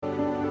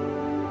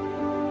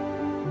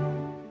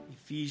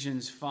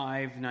Ephesians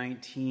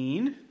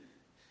 5:19.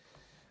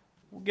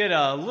 We'll get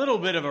a little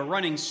bit of a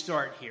running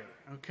start here,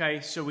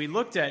 okay? So we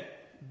looked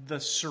at the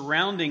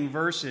surrounding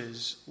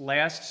verses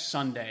last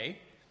Sunday,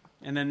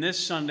 and then this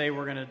Sunday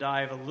we're going to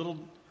dive a little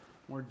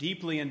more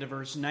deeply into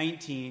verse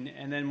 19,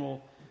 and then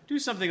we'll do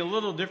something a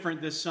little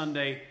different this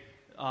Sunday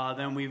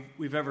than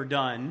we've ever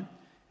done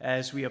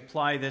as we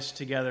apply this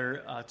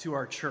together to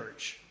our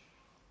church.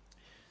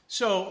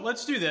 So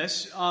let's do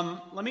this.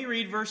 Let me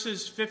read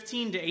verses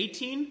 15 to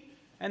 18,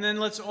 and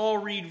then let's all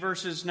read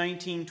verses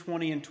 19,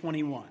 20, and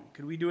 21.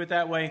 Could we do it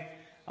that way?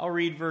 I'll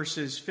read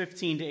verses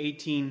 15 to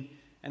 18,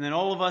 and then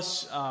all of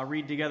us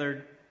read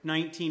together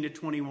 19 to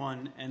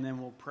 21, and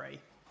then we'll pray.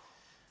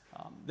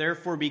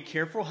 Therefore, be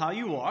careful how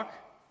you walk,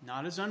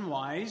 not as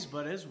unwise,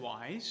 but as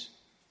wise,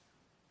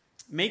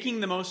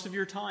 making the most of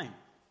your time,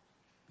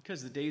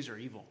 because the days are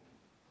evil.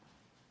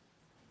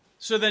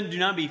 So then do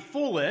not be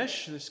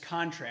foolish, this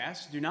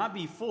contrast, do not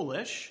be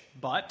foolish,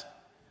 but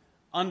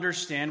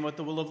understand what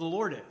the will of the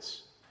Lord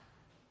is.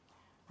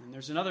 And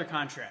there's another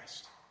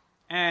contrast.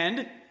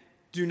 And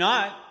do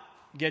not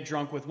get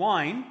drunk with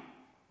wine,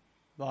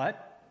 for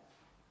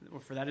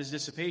that is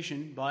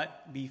dissipation,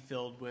 but be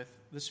filled with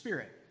the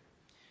Spirit.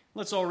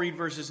 Let's all read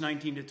verses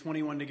 19 to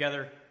 21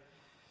 together.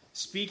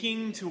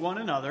 Speaking to one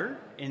another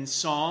in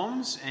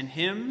psalms and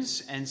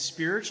hymns and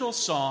spiritual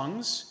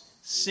songs,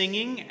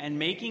 singing and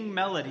making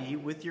melody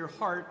with your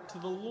heart to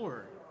the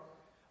Lord,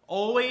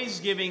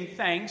 always giving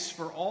thanks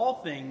for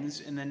all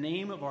things in the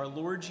name of our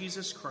Lord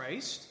Jesus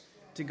Christ,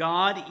 to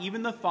God,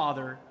 even the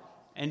Father,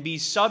 and be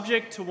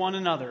subject to one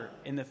another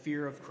in the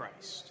fear of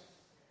Christ.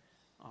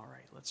 All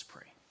right, let's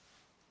pray.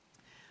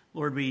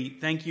 Lord, we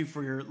thank you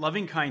for your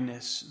loving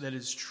kindness that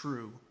is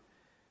true,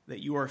 that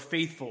you are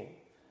faithful,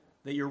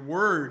 that your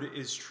word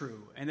is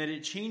true, and that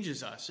it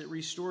changes us. It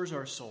restores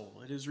our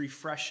soul. It is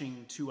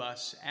refreshing to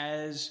us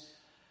as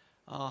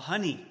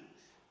honey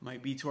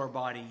might be to our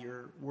body.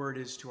 Your word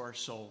is to our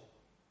soul.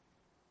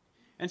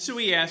 And so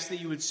we ask that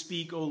you would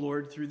speak, O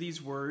Lord, through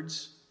these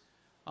words,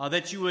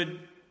 that you would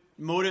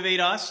motivate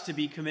us to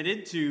be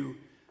committed to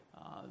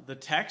the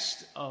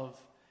text of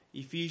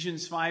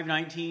Ephesians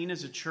 5:19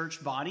 as a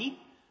church body,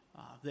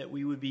 that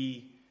we would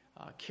be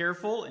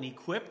careful and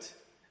equipped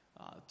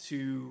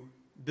to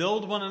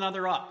build one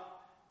another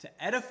up,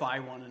 to edify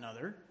one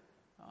another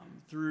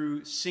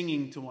through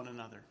singing to one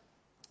another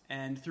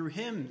and through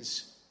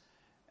hymns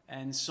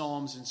and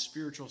psalms and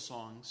spiritual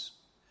songs.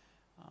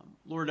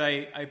 Lord,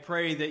 I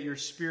pray that your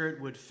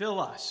Spirit would fill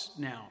us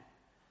now,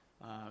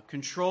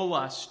 control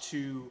us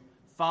to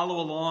follow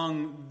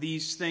along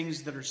these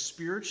things that are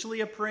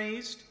spiritually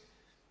appraised,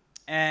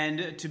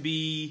 and to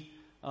be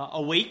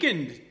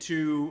awakened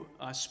to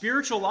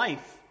spiritual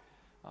life,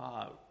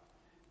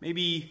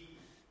 maybe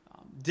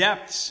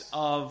depths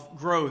of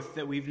growth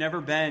that we've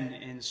never been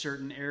in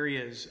certain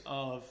areas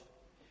of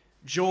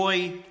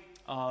joy,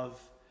 of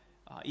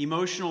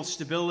emotional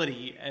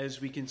stability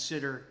as we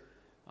consider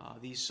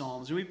these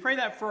psalms. And we pray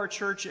that for our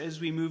church as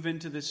we move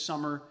into this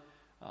summer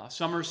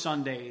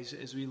Sundays,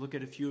 as we look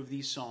at a few of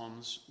these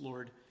psalms.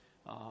 Lord,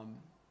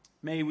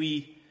 may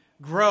we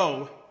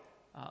grow,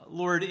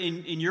 Lord,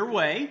 in your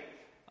way.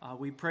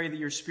 We pray that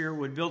your Spirit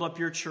would build up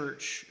your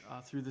church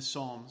through the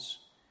psalms.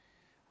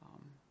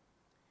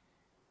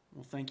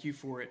 Well, thank you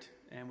for it,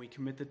 and we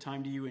commit the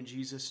time to you in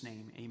Jesus'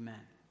 name.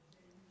 Amen.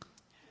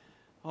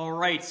 All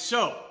right,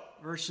 so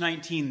verse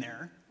 19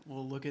 there.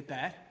 We'll look at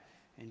that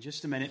in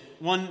just a minute.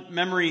 One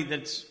memory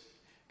that's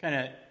kind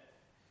of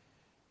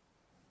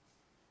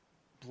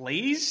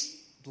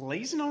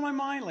blazing on my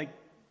mind, like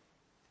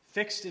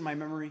fixed in my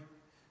memory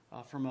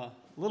from a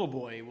little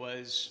boy,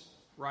 was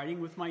riding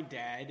with my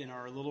dad in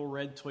our little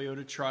red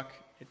Toyota truck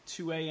at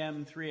 2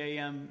 a.m., 3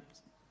 a.m.,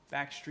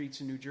 back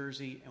streets in New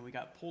Jersey, and we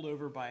got pulled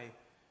over by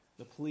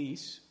the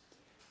police,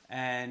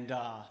 and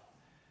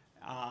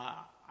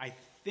I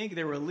think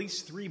there were at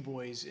least 3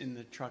 boys in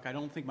the truck. I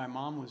don't think my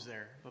mom was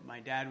there, but my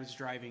dad was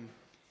driving,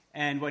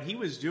 and what he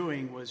was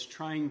doing was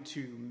trying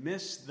to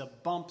miss the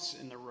bumps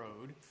in the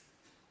road,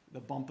 the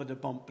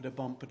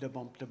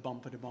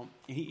bump-a-da-bump-a-da-bump-a-da-bump-a-da-bump.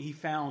 He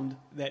found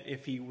that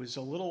if he was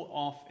a little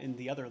off in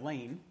the other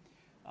lane,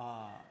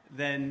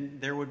 then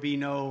there would be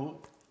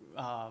no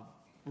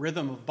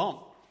rhythm of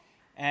bump.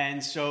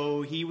 And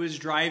so he was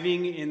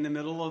driving in the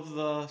middle of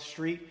the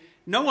street.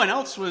 No one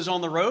else was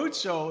on the road,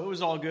 so it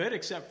was all good,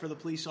 except for the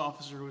police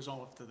officer who was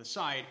off to the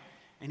side.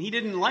 And he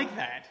didn't like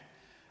that.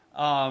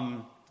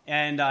 And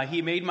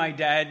he made my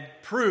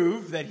dad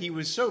prove that he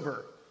was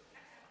sober.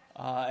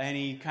 And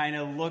he kind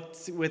of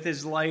looked with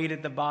his light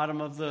at the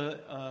bottom of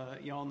the,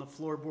 on the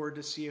floorboard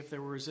to see if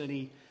there was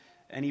any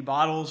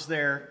bottles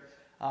there.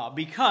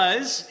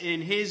 Because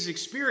in his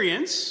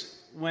experience,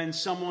 when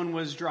someone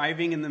was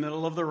driving in the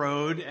middle of the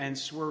road and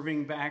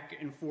swerving back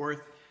and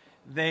forth,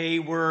 they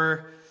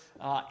were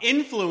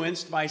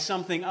influenced by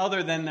something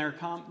other than their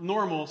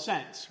normal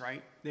sense,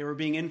 right? They were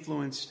being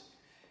influenced.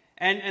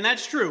 And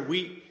that's true.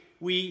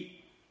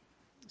 We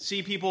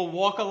see people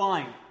walk a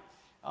line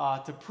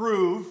to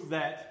prove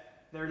that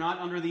they're not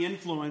under the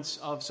influence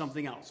of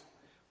something else.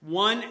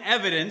 One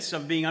evidence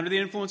of being under the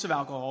influence of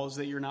alcohol is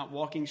that you're not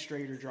walking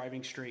straight or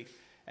driving straight.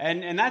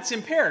 And that's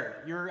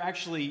impaired. You're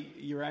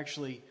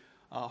actually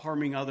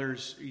harming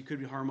others. You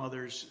could harm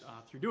others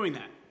through doing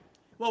that.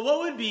 Well, what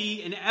would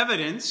be an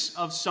evidence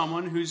of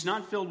someone who's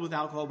not filled with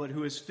alcohol, but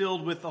who is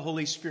filled with the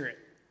Holy Spirit?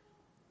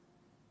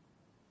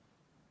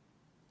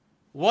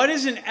 What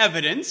is an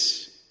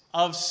evidence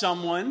of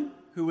someone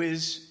who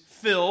is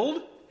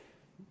filled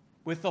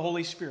with the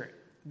Holy Spirit?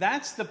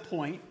 That's the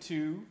point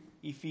to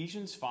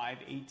Ephesians 5,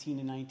 18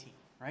 and 19,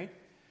 right?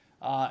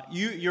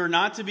 You're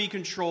not to be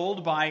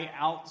controlled by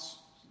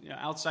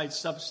outside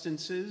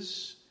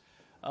substances.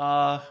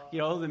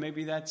 Then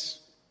maybe that's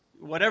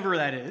whatever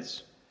that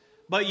is.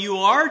 But you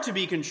are to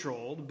be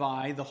controlled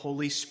by the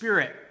Holy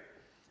Spirit.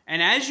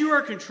 And as you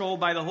are controlled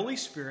by the Holy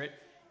Spirit,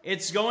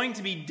 it's going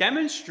to be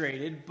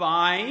demonstrated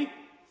by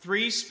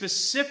 3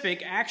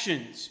 specific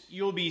actions.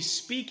 You'll be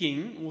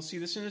speaking, we'll see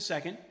this in a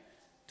second,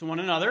 to one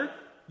another.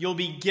 You'll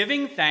be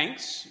giving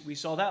thanks. We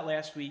saw that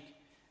last week.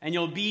 And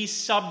you'll be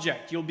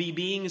subject. You'll be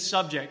being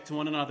subject to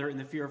one another in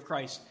the fear of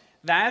Christ.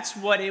 That's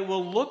what it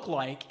will look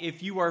like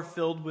if you are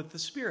filled with the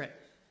Spirit.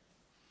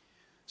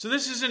 So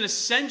this is an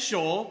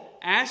essential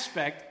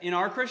aspect in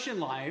our Christian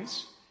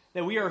lives,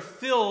 that we are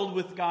filled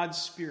with God's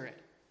Spirit.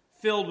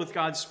 Filled with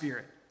God's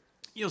Spirit.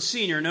 You'll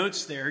see in your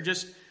notes there,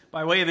 just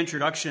by way of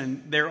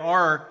introduction, there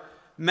are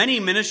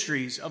many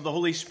ministries of the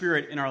Holy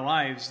Spirit in our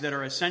lives that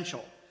are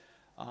essential.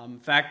 In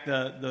fact,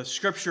 the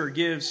Scripture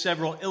gives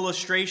several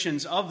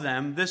illustrations of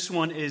them. This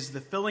one is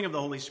the filling of the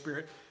Holy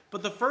Spirit.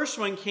 But the first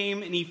one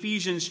came in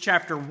Ephesians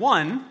chapter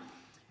 1.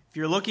 If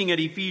you're looking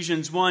at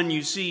Ephesians 1,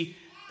 you see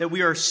that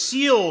we are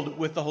sealed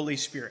with the Holy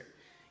Spirit.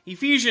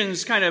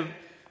 Ephesians kind of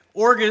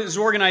is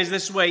organized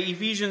this way.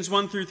 Ephesians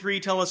 1 through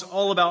 3 tell us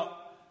all about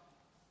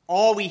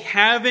all we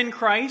have in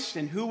Christ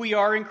and who we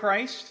are in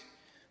Christ.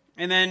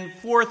 And then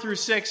 4 through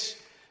 6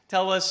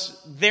 tell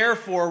us,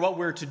 therefore, what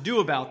we're to do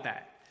about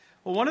that.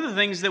 Well, one of the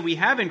things that we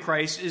have in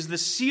Christ is the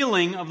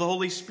sealing of the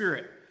Holy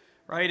Spirit,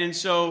 right? And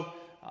so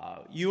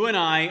you and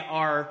I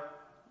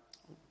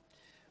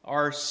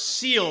are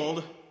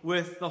sealed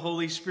with the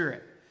Holy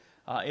Spirit.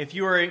 If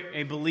you are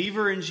a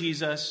believer in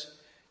Jesus,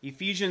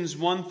 Ephesians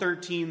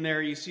 1:13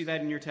 there, you see that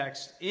in your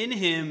text. In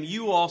him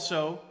you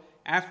also,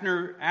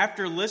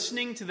 after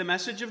listening to the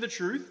message of the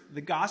truth,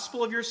 the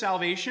gospel of your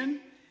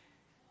salvation,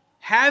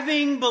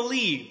 having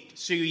believed.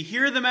 So you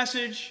hear the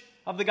message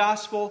of the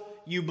gospel,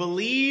 you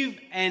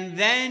believe, and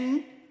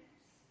then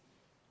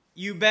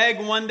you beg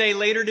one day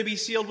later to be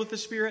sealed with the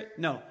Spirit?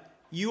 No,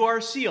 you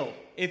are sealed.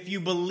 If you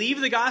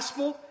believe the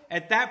gospel,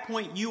 at that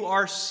point you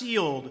are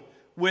sealed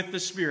with the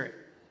Spirit.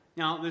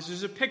 Now, this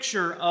is a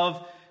picture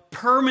of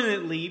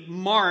permanently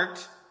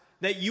marked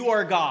that you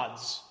are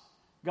God's.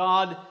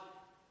 God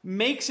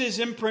makes his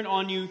imprint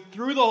on you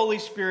through the Holy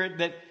Spirit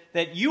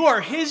that you are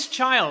his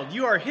child,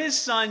 you are his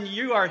son,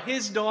 you are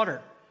his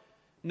daughter.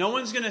 No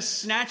one's going to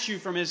snatch you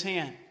from his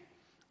hand.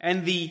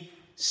 And the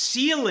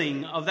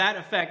sealing of that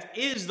effect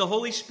is the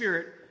Holy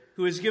Spirit,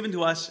 who is given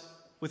to us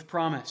with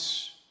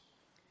promise.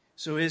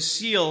 So his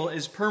seal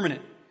is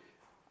permanent.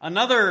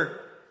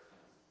 Another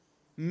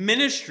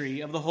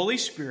ministry of the Holy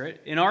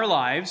Spirit in our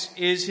lives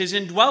is his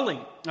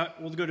indwelling.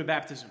 We'll go to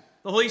baptism.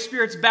 The Holy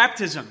Spirit's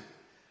baptism.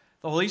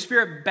 The Holy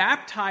Spirit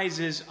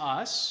baptizes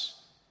us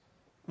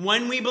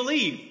when we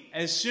believe.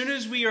 As soon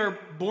as we are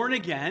born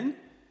again,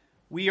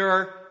 we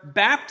are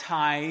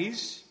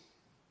baptized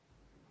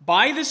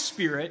by the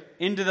Spirit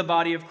into the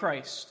body of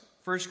Christ.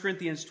 1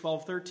 Corinthians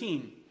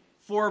 12:13.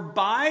 For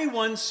by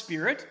one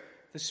Spirit,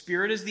 the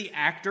Spirit is the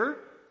actor,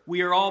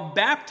 we are all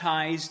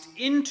baptized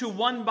into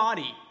one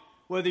body.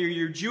 Whether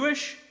you're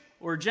Jewish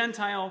or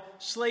Gentile,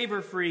 slave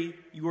or free,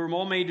 you are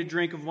all made to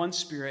drink of one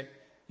Spirit.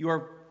 You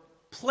are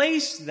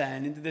placed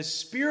then into this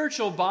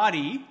spiritual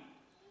body,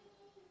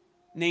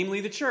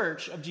 namely the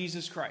church of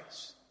Jesus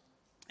Christ.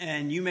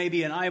 And you may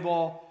be an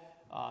eyeball,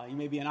 you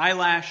may be an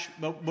eyelash,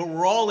 but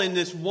we're all in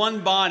this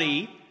one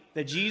body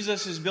that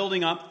Jesus is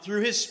building up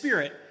through his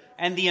Spirit.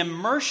 And the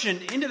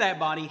immersion into that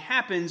body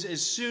happens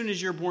as soon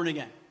as you're born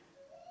again.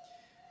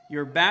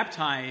 You're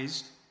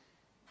baptized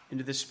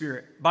into the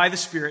Spirit, by the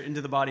Spirit,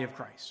 into the body of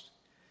Christ.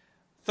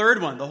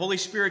 Third one, the Holy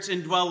Spirit's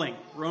indwelling.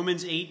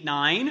 Romans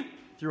 8:9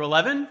 through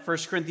 11,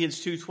 1 Corinthians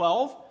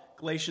 2:12,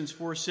 Galatians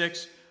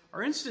 4:6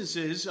 are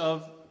instances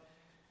of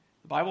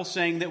the Bible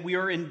saying that we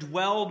are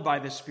indwelled by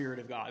the Spirit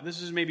of God.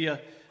 This is maybe a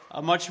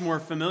much more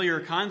familiar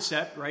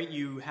concept, right?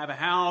 You have a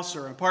house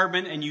or an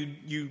apartment and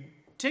you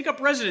take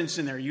up residence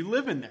in there. You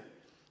live in there.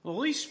 The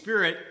Holy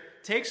Spirit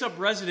takes up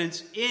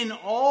residence in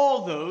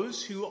all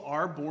those who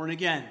are born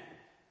again.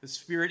 The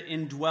Spirit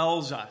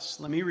indwells us.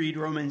 Let me read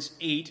Romans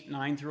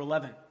 8:9 through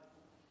 11.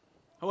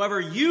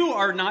 However, you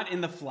are not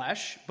in the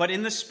flesh, but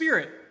in the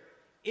Spirit,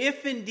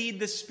 if indeed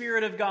the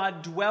Spirit of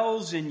God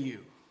dwells in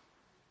you.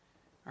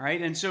 All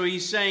right, and so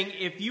he's saying,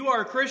 if you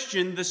are a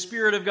Christian, the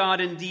Spirit of God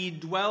indeed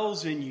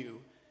dwells in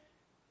you.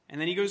 And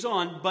then he goes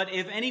on, but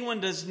if anyone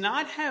does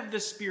not have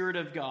the Spirit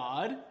of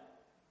God,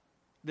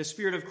 the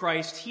Spirit of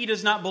Christ, he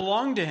does not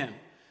belong to him.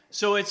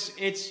 So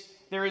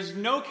there is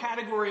no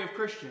category of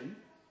Christian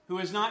who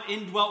is not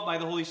indwelt by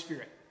the Holy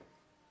Spirit,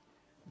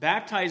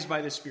 baptized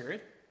by the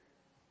Spirit,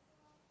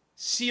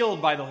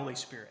 sealed by the Holy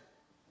Spirit.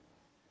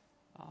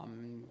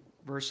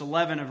 Verse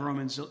 11 of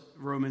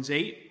Romans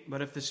 8,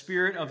 but if the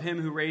Spirit of him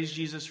who raised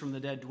Jesus from the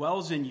dead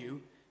dwells in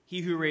you,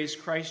 he who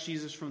raised Christ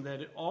Jesus from the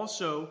dead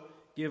also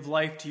give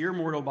life to your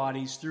mortal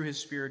bodies through his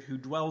Spirit who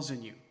dwells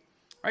in you.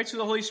 Right, so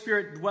the Holy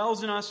Spirit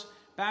dwells in us,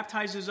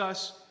 baptizes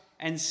us,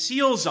 and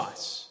seals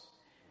us.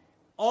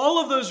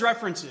 All of those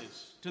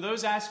references to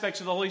those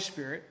aspects of the Holy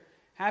Spirit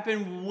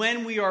happen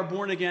when we are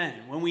born again,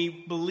 when we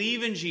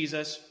believe in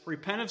Jesus,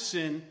 repent of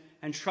sin,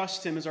 and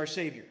trust him as our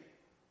Savior.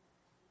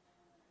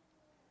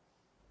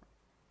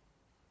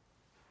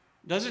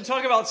 Does it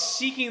talk about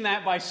seeking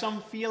that by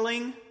some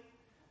feeling,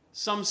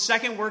 some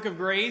second work of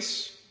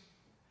grace?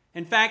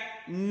 In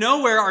fact,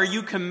 nowhere are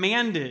you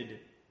commanded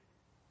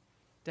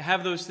to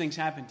have those things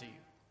happen to you.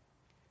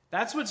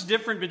 That's what's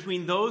different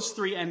between those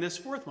three and this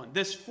fourth one.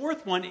 This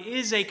fourth one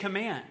is a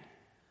command.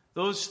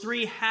 Those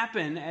three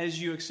happen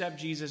as you accept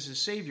Jesus as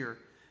Savior.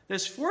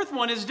 This fourth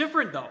one is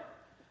different, though.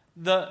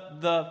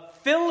 The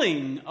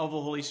filling of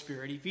the Holy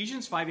Spirit,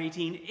 Ephesians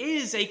 5:18,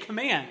 is a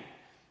command.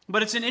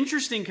 But it's an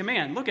interesting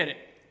command. Look at it.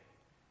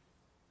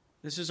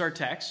 This is our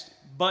text.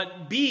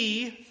 But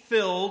be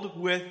filled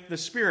with the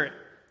Spirit.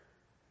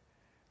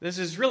 This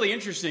is really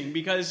interesting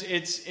because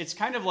it's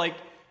kind of like,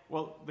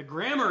 well, the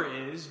grammar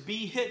is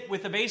be hit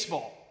with a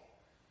baseball.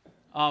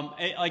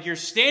 Like you're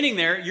standing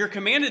there, you're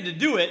commanded to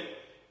do it,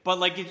 but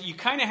like you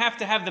kind of have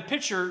to have the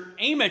pitcher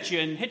aim at you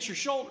and hit your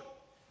shoulder.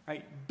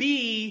 Right?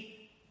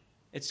 Be,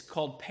 it's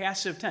called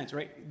passive tense,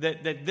 right?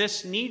 That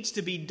this needs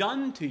to be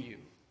done to you.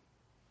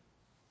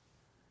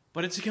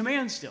 But it's a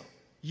command still.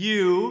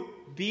 You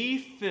be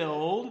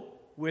filled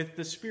with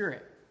the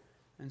Spirit.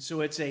 And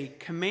so it's a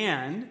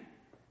command.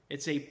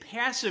 It's a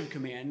passive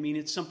command,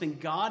 meaning it's something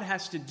God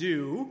has to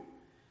do,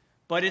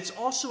 but it's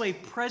also a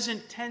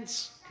present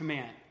tense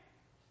command.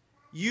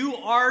 You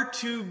are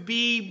to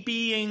be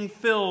being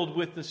filled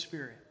with the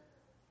Spirit.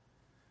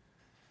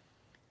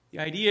 The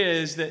idea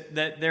is that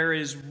there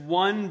is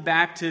one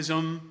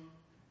baptism,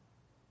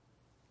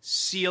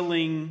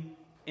 sealing,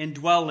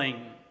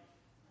 indwelling,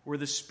 where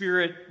the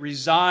Spirit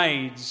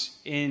resides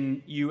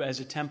in you as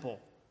a temple.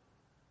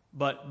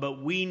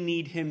 But we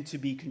need him to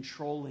be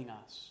controlling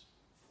us,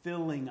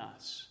 filling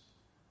us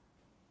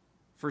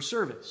for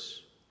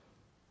service.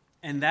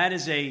 And that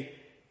is a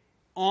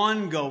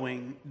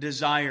ongoing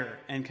desire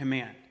and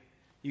command.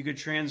 You could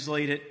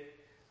translate it,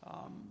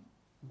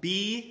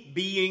 be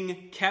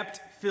being kept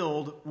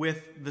filled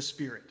with the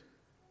Spirit.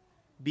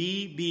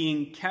 Be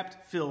being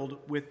kept filled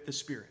with the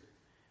Spirit.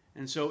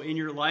 And so in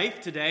your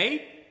life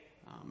today,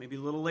 maybe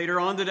a little later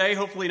on today,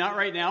 hopefully not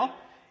right now,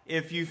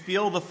 if you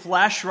feel the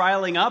flesh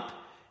riling up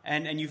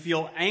and you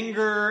feel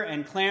anger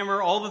and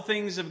clamor, all the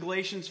things of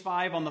Galatians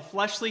 5 on the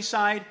fleshly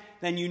side,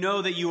 then you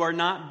know that you are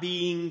not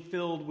being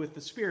filled with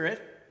the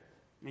Spirit.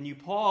 And you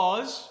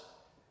pause,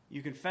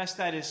 you confess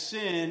that as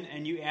sin,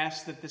 and you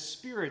ask that the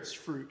Spirit's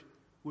fruit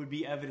would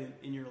be evident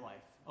in your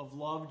life of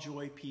love,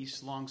 joy,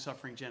 peace,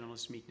 long-suffering,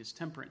 gentleness, meekness,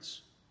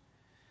 temperance.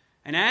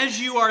 And as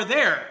you are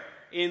there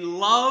in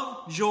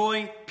love,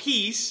 joy,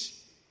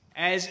 peace,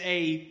 as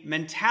a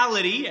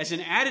mentality, as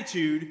an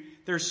attitude,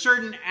 there are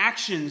certain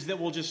actions that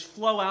will just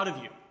flow out of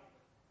you.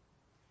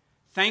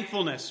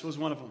 Thankfulness was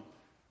one of them.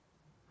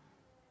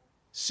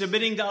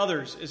 Submitting to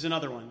others is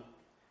another one.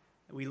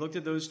 We looked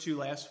at those two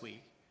last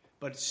week.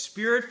 But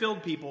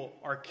Spirit-filled people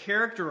are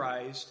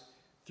characterized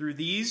through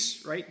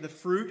these, right, the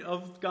fruit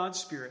of God's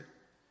Spirit.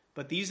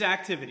 But these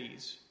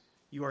activities,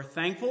 you are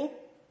thankful,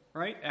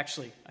 right?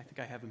 Actually, I think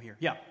I have them here.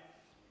 Yeah.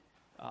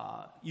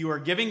 You are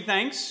giving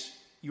thanks.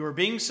 You are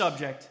being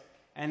subject.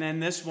 And then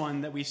this one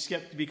that we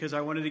skipped because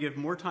I wanted to give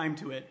more time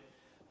to it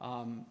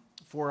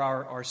for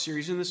our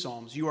series in the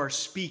Psalms. You are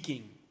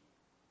speaking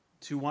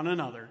to one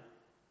another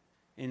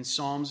in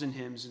psalms and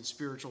hymns and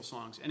spiritual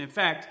songs. And in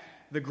fact,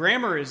 the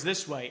grammar is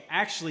this way.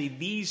 Actually,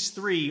 these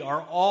three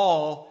are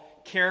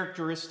all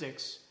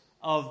characteristics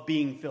of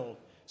being filled.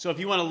 So if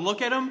you want to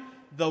look at them,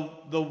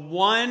 the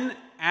one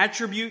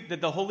attribute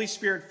that the Holy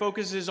Spirit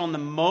focuses on the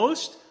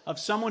most of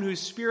someone who's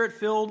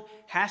Spirit-filled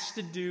has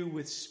to do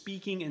with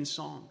speaking in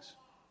songs.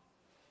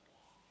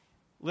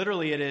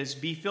 Literally, it is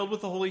be filled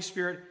with the Holy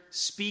Spirit,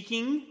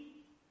 speaking,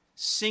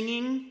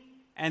 singing,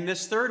 and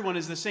this third one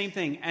is the same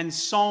thing, and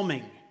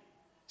psalming.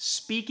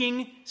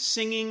 Speaking,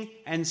 singing,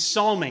 and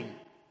psalming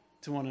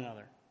to one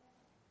another.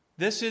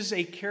 This is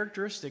a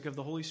characteristic of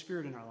the Holy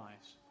Spirit in our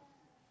lives.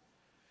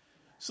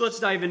 So let's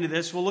dive into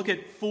this. We'll look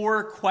at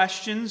 4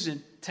 questions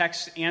and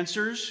text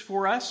answers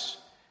for us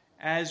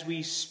as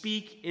we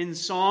speak in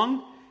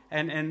song.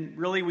 And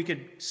really we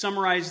could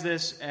summarize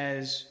this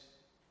as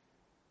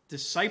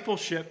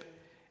discipleship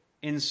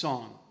in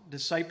song.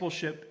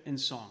 Discipleship in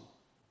song.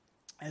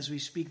 As we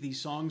speak these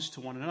songs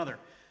to one another.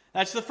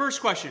 That's the first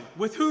question.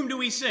 With whom do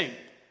we sing?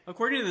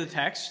 According to the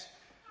text,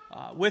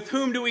 with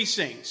whom do we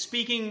sing?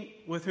 Speaking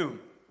with whom?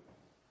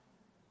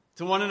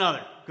 To one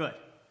another. Good.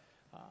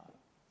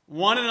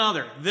 One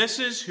another. This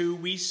is who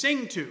we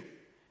sing to.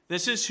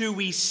 This is who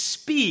we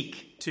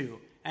speak to.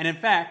 And in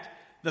fact,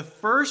 the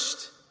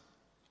first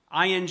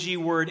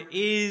ing word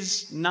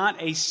is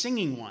not a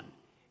singing one.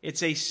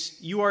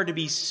 You are to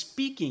be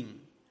speaking.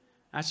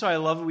 That's why I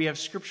love it. We have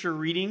scripture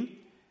reading,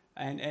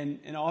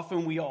 and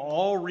often we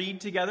all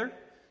read together.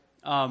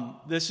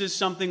 This is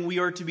something we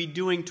are to be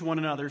doing to one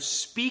another,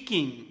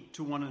 speaking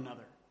to one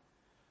another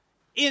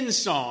in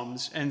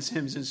psalms and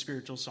hymns and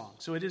spiritual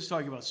songs. So it is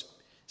talking about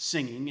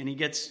singing, and he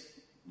gets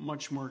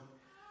much more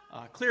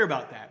clear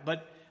about that.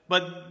 But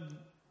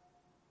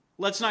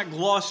let's not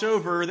gloss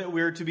over that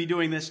we're to be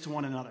doing this to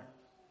one another.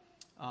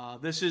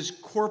 This is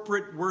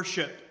corporate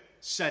worship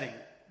setting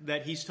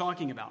that he's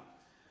talking about.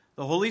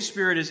 The Holy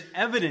Spirit is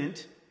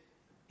evident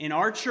in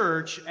our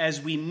church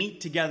as we meet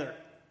together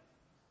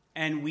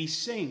and we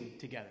sing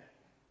together.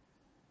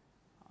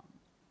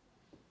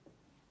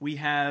 We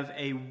have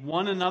a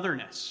one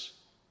anotherness.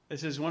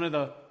 This is one of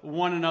the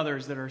one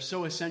another's that are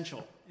so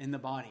essential in the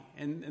body.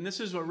 And this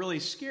is what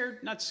really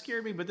not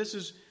scared me, but this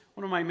is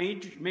one of my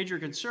major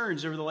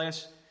concerns over the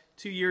last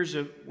 2 years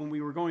of when we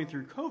were going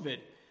through COVID.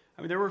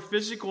 I mean, there were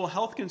physical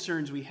health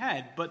concerns we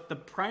had, but the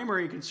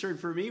primary concern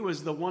for me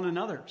was the one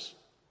another's.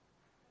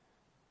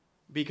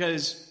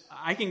 Because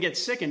I can get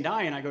sick and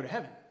die and I go to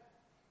heaven.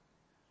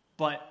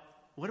 But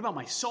what about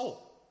my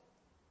soul?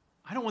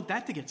 I don't want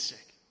that to get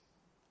sick.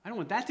 I don't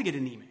want that to get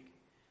anemic.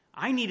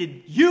 I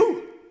needed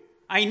you.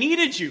 I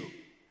needed you.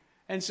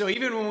 And so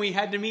even when we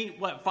had to meet,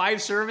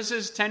 5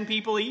 services, 10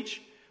 people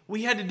each,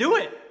 we had to do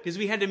it because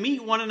we had to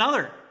meet one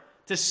another,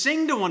 to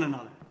sing to one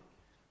another.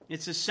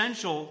 It's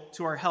essential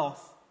to our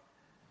health.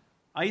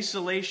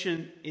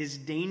 Isolation is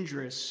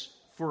dangerous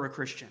for a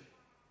Christian.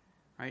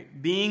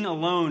 Right? Being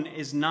alone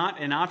is not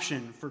an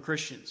option for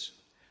Christians.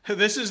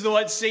 This is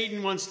what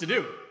Satan wants to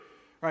do.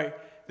 Right?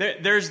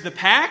 There's the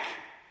pack,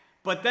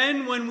 but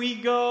then when we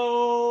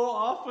go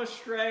off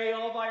astray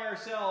all by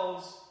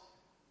ourselves,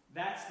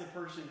 that's the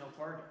person he'll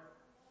target.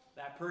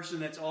 That person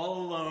that's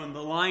all alone.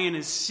 The lion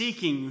is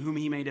seeking whom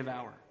he may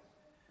devour.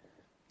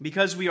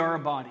 Because we are a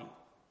body.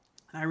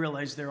 And I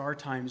realize there are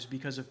times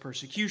because of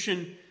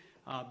persecution,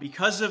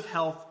 because of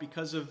health,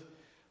 because of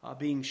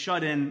being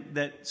shut in,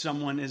 that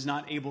someone is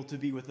not able to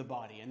be with the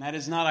body. And that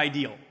is not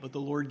ideal, but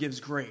the Lord gives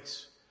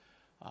grace.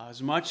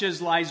 As much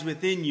as lies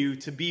within you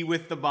to be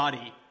with the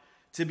body,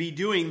 to be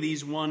doing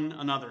these one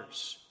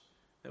another's,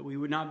 that we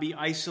would not be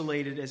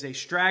isolated as a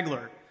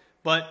straggler,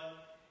 but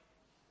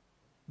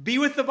be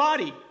with the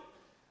body.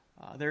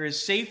 There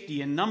is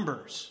safety in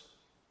numbers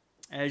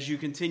as you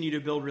continue to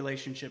build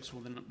relationships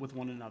with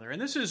one another. And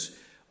this is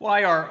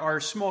why our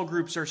small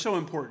groups are so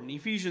important.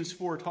 Ephesians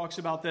 4 talks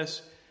about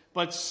this.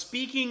 But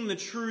speaking the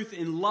truth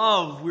in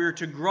love, we're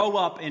to grow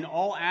up in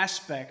all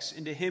aspects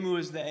into him who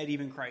is the head,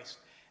 even Christ.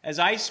 As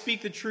I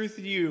speak the truth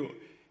to you,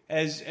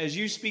 as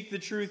you speak the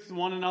truth to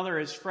one another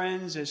as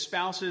friends, as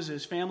spouses,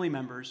 as family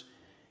members,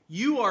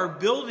 you are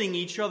building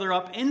each other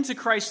up into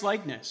Christ's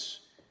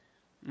likeness.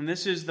 And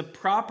this is the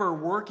proper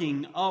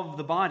working of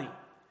the body.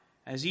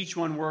 As each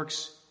one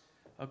works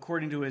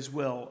according to his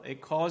will,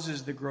 it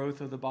causes the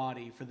growth of the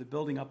body for the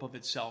building up of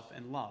itself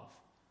in love.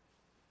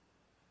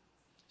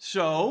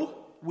 So,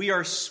 we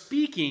are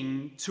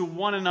speaking to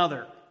one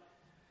another.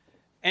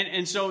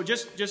 And so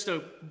just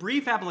a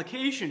brief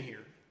application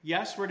here.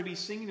 Yes, we're to be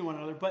singing to one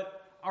another,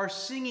 but our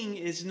singing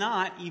is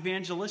not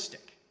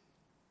evangelistic.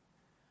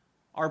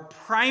 Our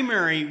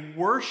primary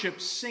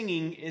worship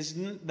singing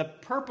the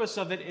purpose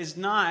of it is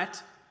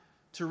not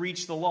to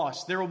reach the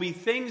lost. There will be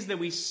things that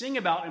we sing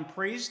about and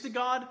praise to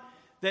God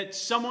that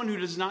someone who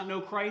does not know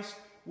Christ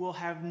will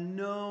have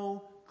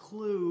no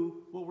clue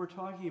what we're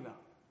talking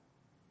about.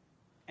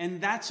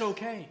 And that's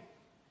okay.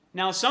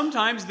 Now,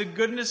 sometimes the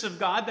goodness of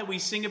God that we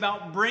sing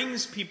about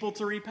brings people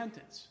to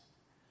repentance.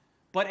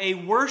 But a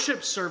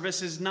worship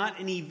service is not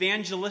an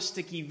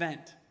evangelistic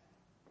event.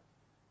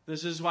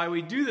 This is why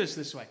we do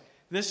this way.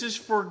 This is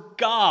for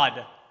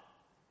God.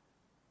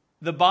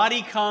 The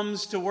body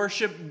comes to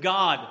worship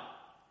God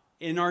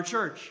in our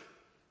church.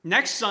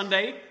 Next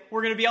Sunday,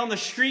 we're going to be on the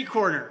street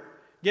corner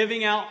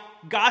giving out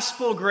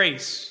gospel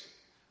grace.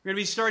 We're going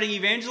to be starting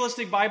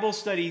evangelistic Bible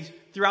studies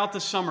throughout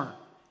the summer.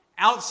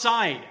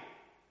 Outside.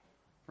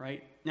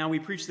 Right? Now, we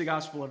preach the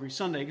gospel every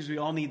Sunday because we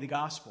all need the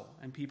gospel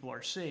and people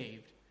are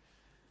saved.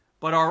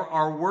 But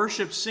our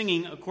worship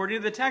singing, according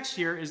to the text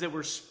here, is that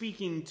we're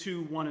speaking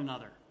to one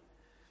another.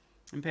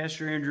 And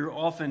Pastor Andrew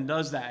often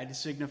does that. It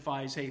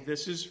signifies, hey,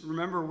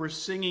 remember, we're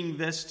singing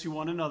this to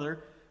one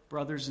another,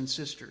 brothers and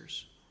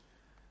sisters.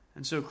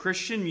 And so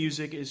Christian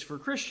music is for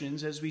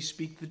Christians as we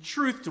speak the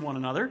truth to one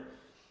another.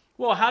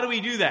 Well, how do we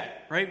do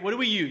that, right? What do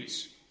we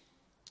use?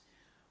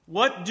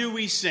 What do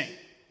we sing?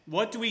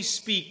 What do we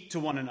speak to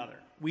one another?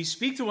 We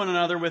speak to one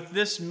another with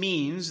this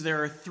means.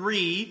 There are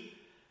 3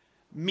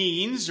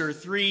 means or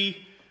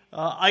 3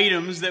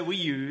 items that we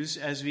use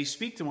as we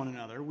speak to one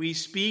another. We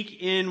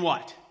speak in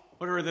what?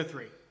 What are the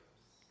 3?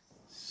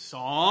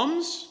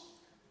 Psalms,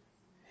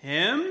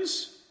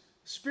 hymns,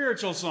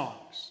 spiritual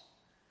songs.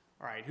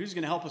 All right, who's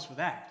going to help us with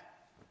that?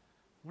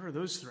 What are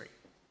those 3?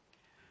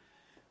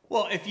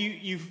 Well, if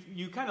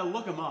you kind of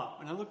look them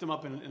up, and I looked them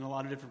up in a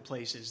lot of different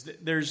places,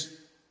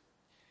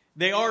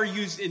 They are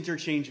used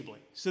interchangeably.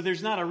 So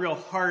there's not a real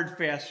hard,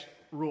 fast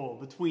rule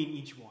between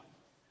each one.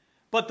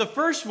 But the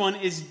first one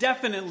is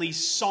definitely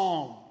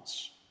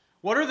psalms.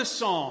 What are the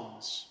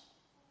psalms?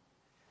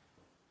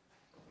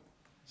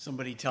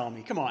 Somebody tell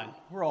me. Come on,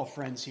 we're all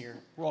friends here.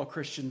 We're all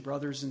Christian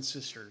brothers and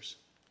sisters.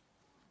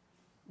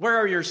 Where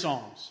are your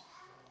psalms?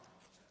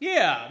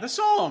 Yeah, the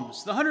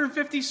psalms, the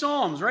 150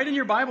 psalms, right in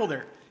your Bible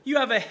there. You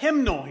have a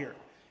hymnal here.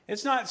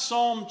 It's not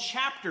psalm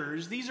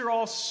chapters. These are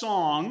all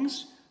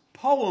songs,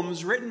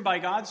 poems written by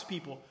God's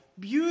people.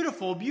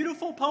 Beautiful,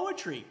 beautiful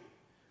poetry.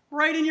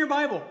 Right in your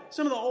Bible.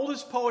 Some of the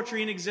oldest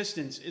poetry in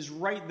existence is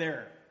right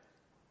there.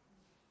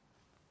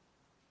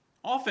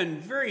 Often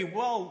very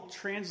well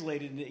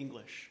translated into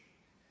English.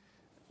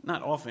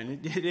 Not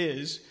often, it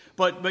is.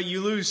 But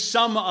you lose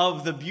some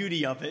of the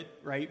beauty of it,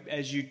 right,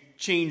 as you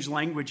change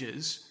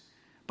languages.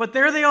 But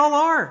there they all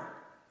are.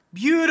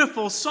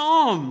 Beautiful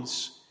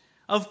psalms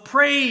of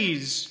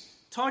praise,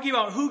 talking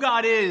about who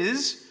God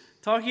is,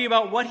 talking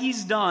about what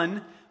he's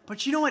done.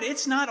 But you know what?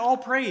 It's not all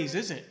praise,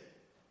 is it?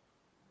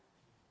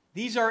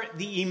 These are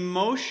the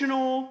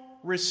emotional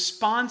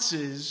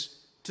responses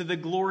to the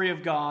glory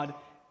of God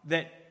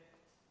that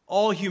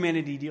all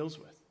humanity deals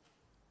with.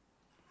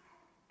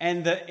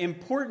 And the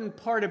important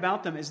part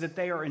about them is that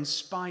they are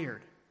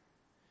inspired.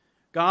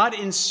 God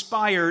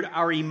inspired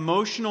our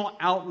emotional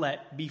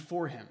outlet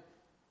before him.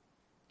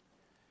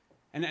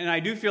 And I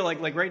do feel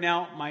like right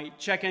now, my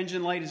check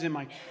engine light is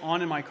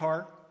on in my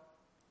car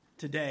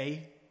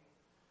today.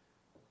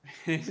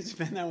 It's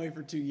been that way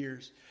for 2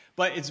 years.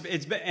 But it's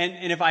been,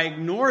 and if I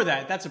ignore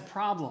that, that's a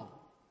problem,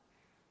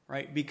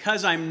 right?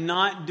 Because I'm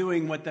not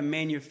doing what the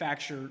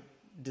manufacturer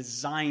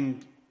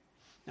designed.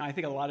 Now, I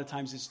think a lot of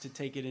times it's to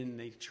take it in and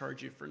they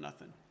charge you for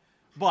nothing.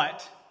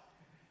 But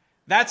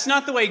that's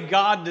not the way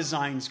God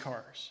designs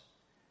cars.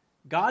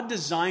 God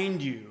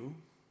designed you,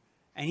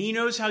 and he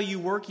knows how you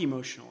work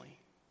emotionally.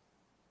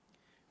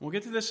 We'll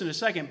get to this in a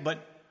second, but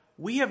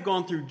we have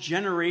gone through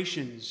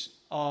generations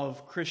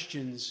of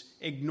Christians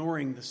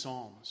ignoring the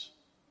Psalms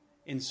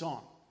in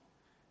song.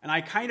 And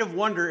I kind of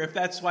wonder if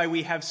that's why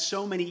we have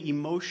so many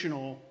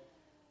emotional,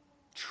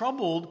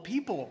 troubled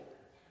people.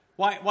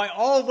 Why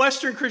all of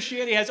Western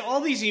Christianity has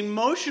all these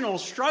emotional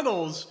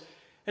struggles.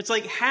 It's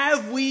like,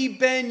 have we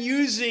been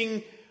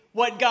using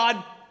what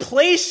God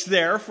placed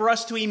there for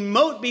us to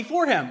emote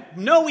before him?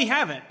 No, we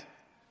haven't.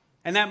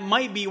 And that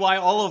might be why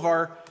all of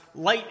our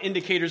light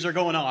indicators are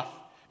going off.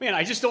 Man,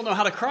 I just don't know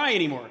how to cry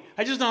anymore.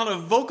 I just know how to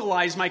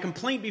vocalize my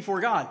complaint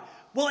before God.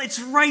 Well, it's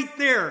right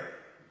there.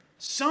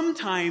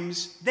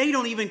 Sometimes they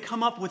don't even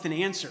come up with an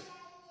answer.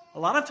 A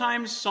lot of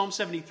times, Psalm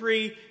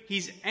 73,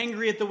 he's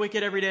angry at the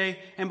wicked every day,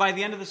 and by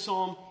the end of the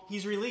psalm,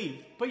 he's relieved.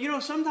 But you know,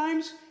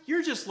 sometimes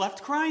you're just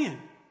left crying.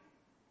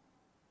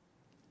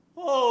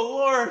 Oh,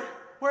 Lord,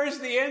 where's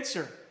the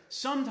answer?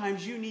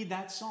 Sometimes you need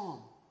that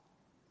psalm.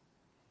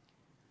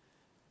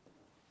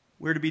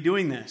 We're to be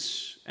doing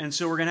this, and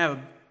so we're going to have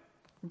a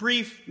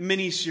brief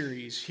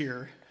mini-series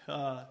here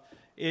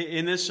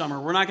in this summer.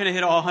 We're not going to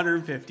hit all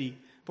 150,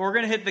 but we're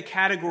going to hit the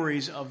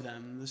categories of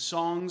them, the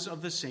songs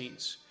of the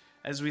saints,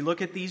 as we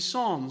look at these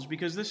psalms,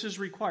 because this is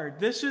required.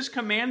 This is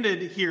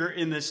commanded here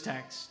in this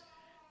text,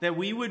 that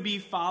we would be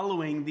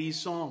following these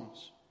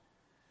psalms.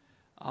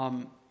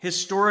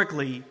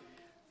 Historically,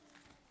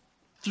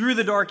 through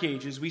the Dark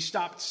Ages, we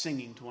stopped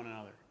singing to one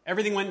another.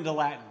 Everything went into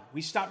Latin.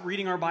 We stopped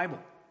reading our Bible.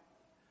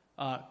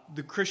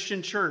 The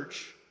Christian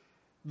church,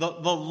 the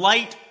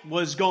light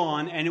was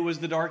gone, and it was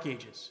the Dark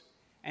Ages.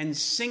 And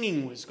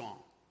singing was gone,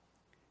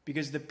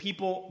 because the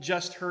people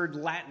just heard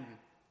Latin.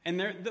 And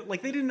they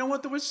didn't know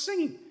what there was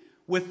singing.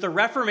 With the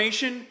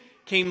Reformation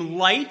came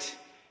light,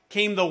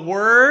 came the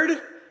word,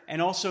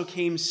 and also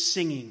came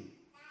singing.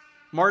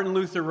 Martin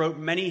Luther wrote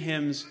many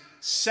hymns.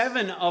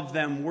 7 of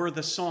them were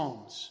the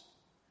Psalms.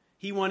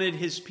 He wanted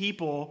his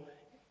people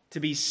to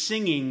be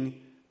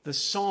singing the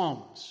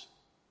Psalms.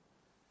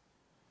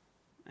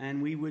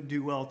 And we would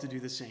do well to do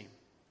the same.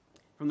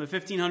 From the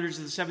 1500s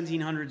to the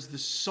 1700s, the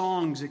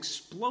songs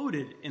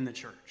exploded in the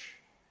church.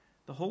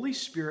 The Holy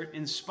Spirit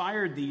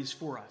inspired these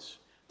for us.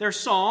 They're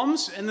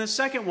psalms, and the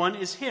second one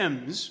is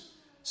hymns.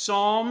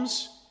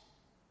 Psalms,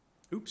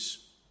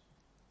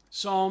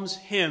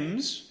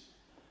 hymns.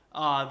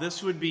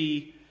 This would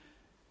be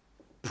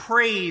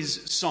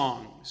praise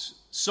songs.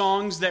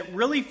 Songs that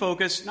really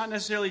focus not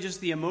necessarily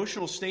just the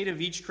emotional state of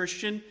each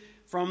Christian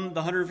from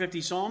the 150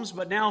 psalms,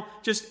 but now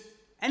just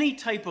any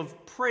type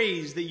of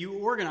praise that you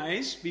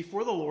organize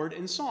before the Lord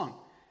in song.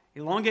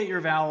 Elongate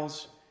your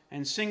vowels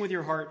and sing with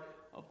your heart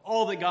of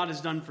all that God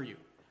has done for you.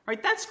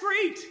 Right? That's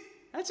great.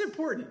 That's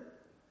important.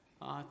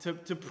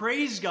 To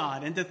praise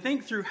God and to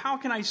think through, how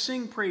can I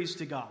sing praise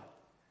to God?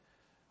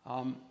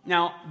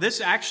 Now, this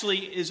actually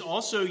is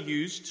also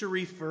used to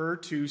refer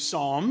to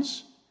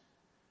psalms.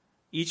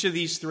 Each of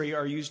these 3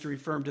 are used to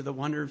refer to the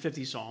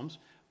 150 psalms,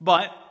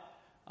 but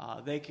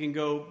they can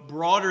go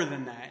broader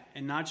than that,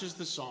 and not just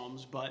the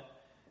psalms, but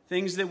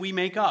things that we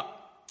make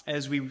up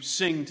as we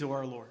sing to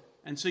our Lord.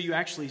 And so you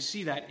actually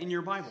see that in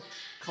your Bible.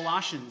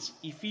 Colossians,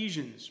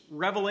 Ephesians,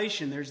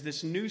 Revelation, there's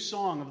this new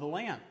song of the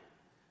Lamb.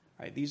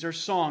 Right? These are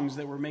songs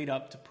that were made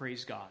up to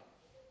praise God.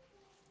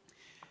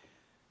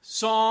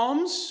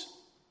 Psalms,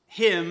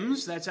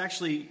 hymns, that's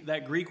actually,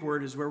 that Greek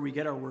word is where we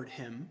get our word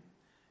hymn.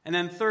 And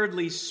then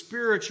thirdly,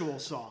 spiritual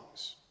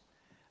songs.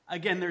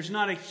 Again, there's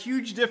not a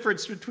huge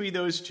difference between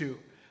those two,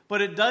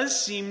 but it does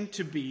seem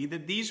to be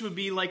that these would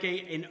be like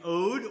an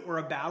ode or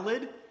a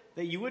ballad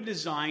that you would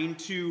design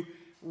to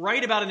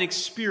write about an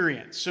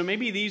experience. So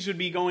maybe these would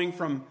be going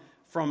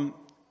from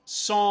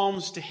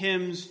psalms to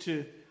hymns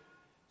to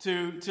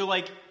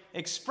like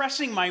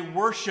expressing my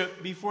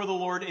worship before the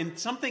Lord in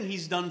something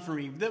he's done for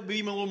me. That would be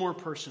a little more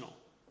personal.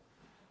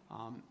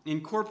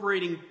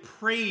 Incorporating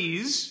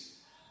praise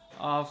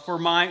for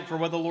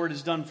what the Lord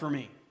has done for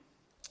me.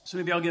 So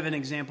maybe I'll give an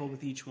example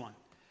with each one.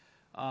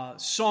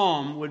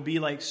 Psalm would be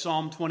like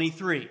Psalm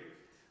 23,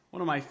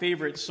 one of my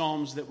favorite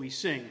psalms that we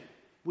sing.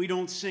 We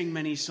don't sing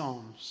many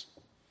psalms,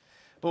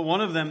 but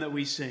one of them that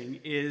we sing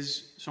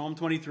is Psalm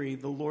 23.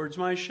 The Lord's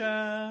my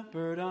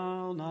shepherd,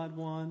 I'll not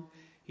want.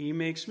 He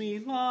makes me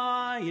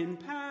lie in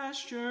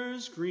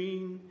pastures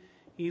green.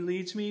 He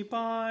leads me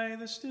by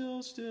the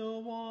still,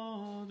 still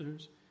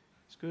waters.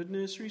 His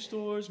goodness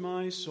restores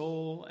my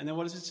soul. And then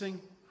what does it sing?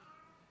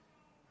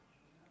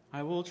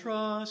 I will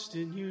trust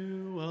in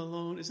you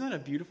alone. Isn't that a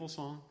beautiful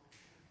song?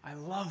 I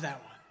love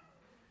that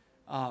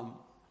one.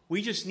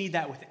 We just need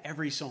that with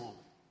every song.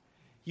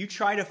 You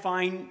try to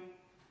find,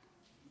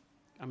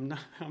 I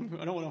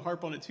don't want to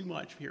harp on it too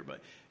much here,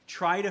 but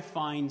try to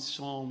find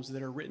psalms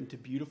that are written to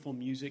beautiful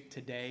music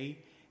today,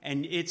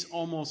 and it's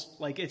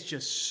almost like it's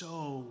just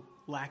so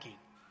lacking.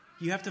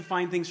 You have to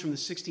find things from the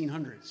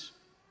 1600s.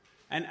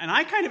 And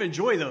I kind of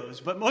enjoy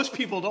those, but most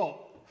people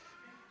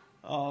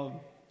don't.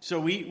 So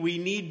we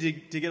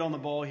need to get on the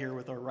ball here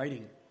with our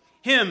writing.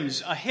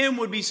 Hymns. A hymn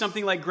would be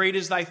something like Great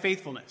is Thy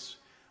Faithfulness,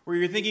 where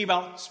you're thinking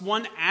about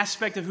one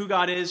aspect of who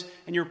God is,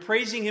 and you're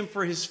praising him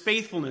for his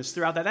faithfulness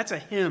throughout that. That's a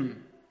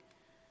hymn.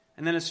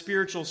 And then a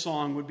spiritual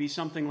song would be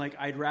something like,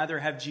 I'd rather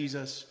have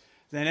Jesus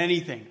than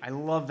anything. I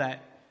love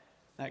that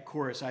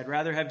chorus. I'd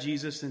rather have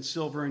Jesus than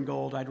silver and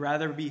gold. I'd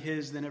rather be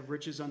his than have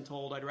riches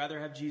untold. I'd rather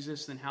have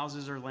Jesus than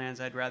houses or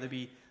lands. I'd rather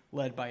be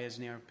led by his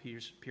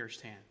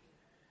nail-pierced hand.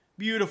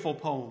 Beautiful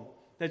poem.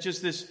 That's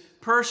just this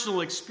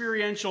personal,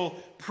 experiential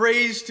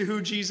praise to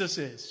who Jesus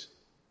is.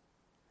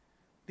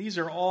 These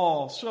are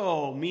all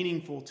so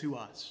meaningful to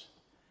us.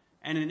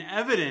 And an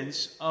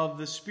evidence of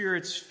the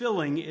Spirit's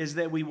filling is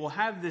that we will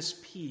have this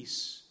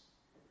peace,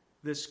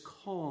 this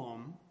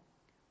calm,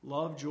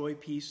 love, joy,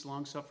 peace,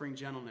 long-suffering,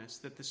 gentleness,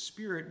 that the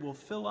Spirit will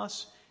fill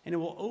us and it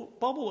will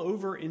bubble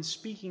over in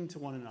speaking to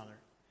one another.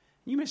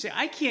 You may say,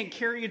 I can't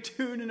carry a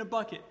tune in a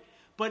bucket,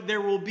 but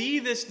there will be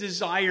this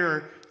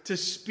desire to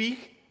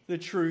speak the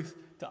truth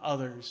to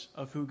others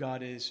of who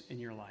God is in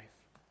your life.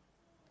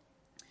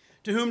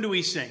 To whom do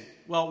we sing?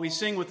 Well, we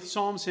sing with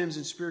psalms, hymns,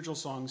 and spiritual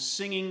songs,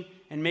 singing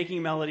and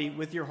making melody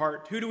with your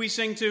heart. Who do we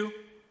sing to?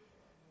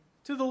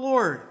 To the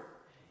Lord.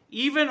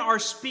 Even our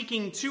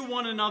speaking to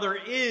one another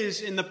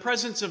is in the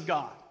presence of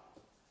God.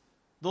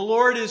 The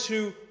Lord is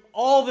who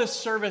all this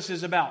service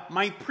is about.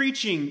 My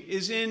preaching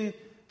is in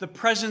the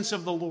presence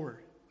of the Lord.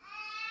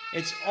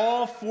 It's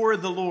all for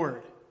the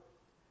Lord.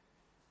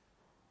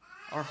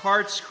 Our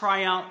hearts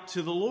cry out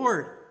to the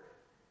Lord.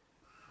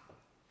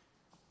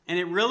 And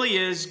it really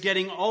is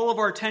getting all of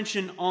our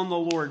attention on the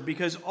Lord,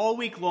 because all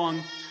week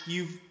long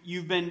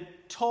you've been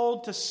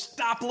told to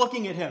stop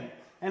looking at him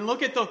and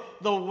look at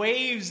the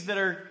waves that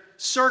are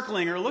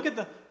circling, or look at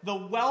the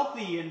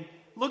wealthy, and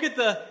look at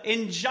the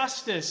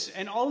injustice.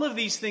 And all of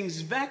these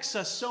things vex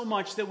us so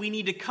much that we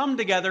need to come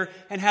together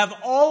and have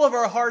all of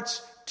our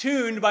hearts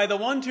tuned by the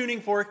one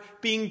tuning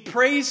fork, being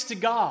praise to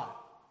God.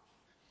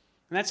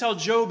 And that's how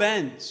Job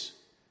ends,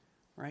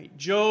 right?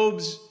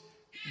 Job's,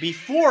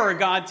 before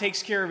God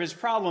takes care of his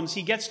problems,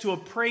 he gets to a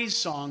praise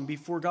song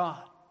before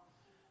God,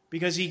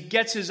 because he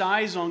gets his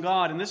eyes on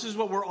God. And this is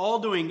what we're all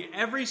doing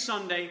every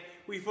Sunday.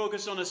 We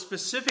focus on a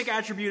specific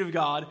attribute of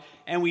God,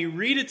 and we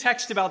read a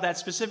text about that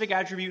specific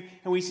attribute,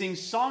 and we sing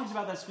songs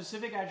about that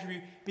specific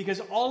attribute, because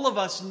all of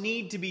us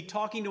need to be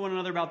talking to one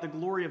another about the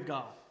glory of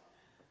God.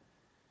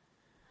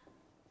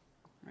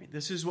 Right?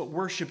 This is what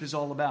worship is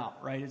all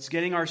about, right? It's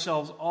getting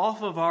ourselves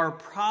off of our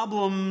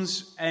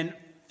problems and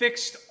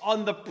fixed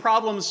on the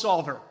problem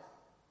solver.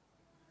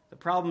 The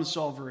problem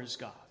solver is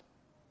God.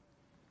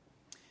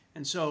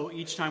 And so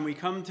each time we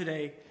come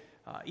today,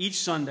 each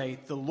Sunday,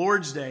 the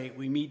Lord's Day,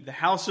 we meet the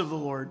house of the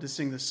Lord to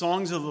sing the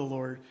songs of the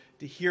Lord,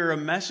 to hear a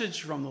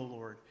message from the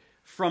Lord,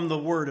 from the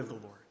word of the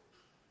Lord.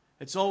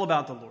 It's all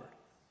about the Lord.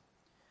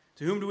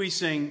 To whom do we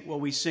sing? Well,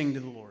 we sing to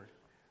the Lord.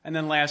 And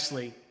then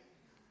lastly,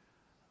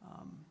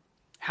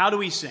 how do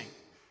we sing?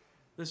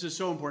 This is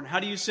so important.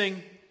 How do you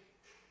sing?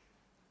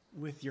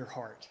 With your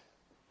heart.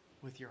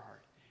 With your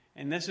heart.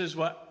 And this is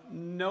what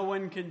no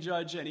one can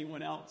judge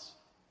anyone else.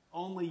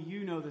 Only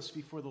you know this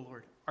before the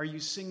Lord. Are you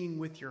singing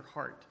with your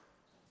heart?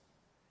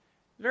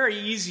 Very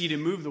easy to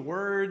move the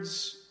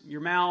words,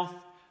 your mouth.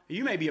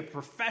 You may be a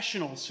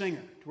professional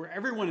singer to where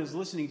everyone is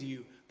listening to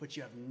you, but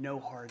you have no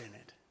heart in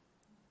it.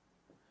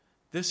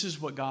 This is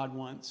what God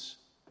wants.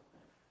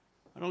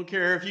 I don't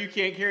care if you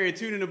can't carry a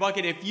tune in a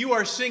bucket. If you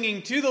are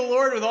singing to the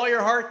Lord with all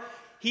your heart,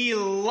 He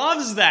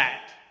loves that.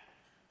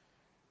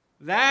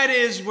 That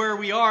is where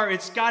we are.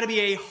 It's got to be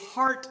a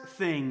heart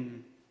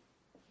thing.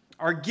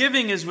 Our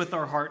giving is with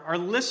our heart. Our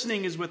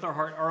listening is with our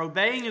heart. Our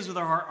obeying is with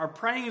our heart. Our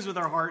praying is with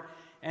our heart.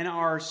 And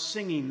our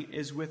singing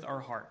is with our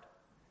heart.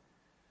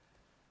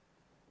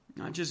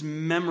 Not just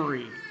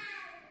memory.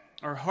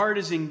 Our heart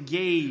is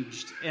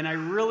engaged. And I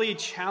really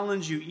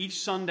challenge you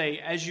each Sunday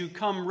as you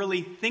come,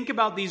 really think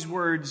about these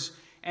words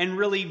and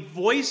really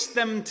voice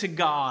them to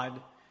God.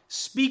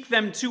 Speak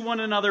them to one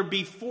another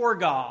before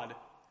God.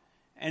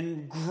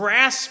 And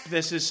grasp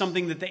this as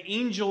something that the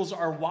angels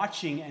are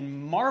watching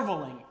and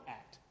marveling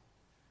at.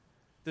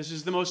 This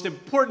is the most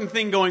important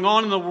thing going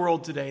on in the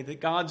world today,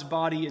 that God's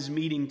body is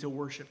meeting to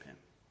worship Him.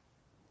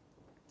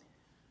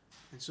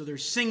 And so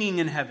there's singing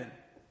in heaven.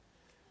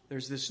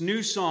 There's this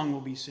new song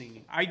we'll be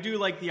singing. I do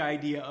like the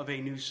idea of a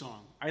new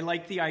song. I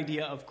like the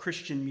idea of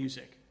Christian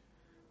music.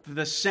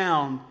 The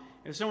sound.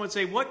 If someone would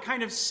say, what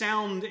kind of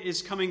sound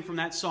is coming from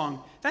that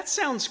song? That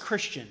sounds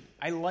Christian.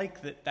 I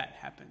like that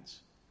happens.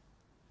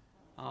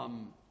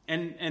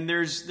 And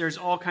there's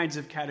all kinds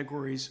of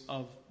categories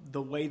of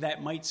the way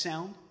that might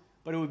sound.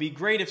 But it would be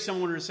great if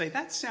someone were to say,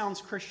 that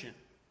sounds Christian.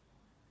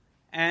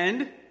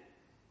 And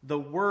the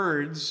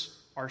words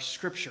are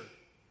Scripture.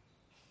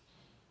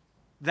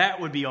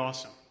 That would be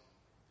awesome.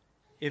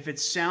 If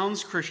it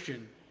sounds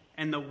Christian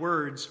and the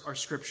words are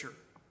Scripture.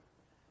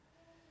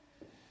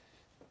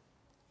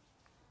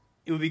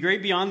 It would be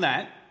great beyond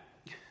that.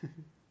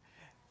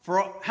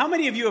 How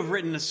many of you have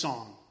written a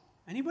song?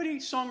 Anybody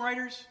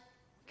songwriters?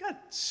 Got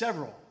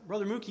several.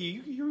 Brother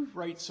Mookie, you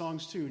write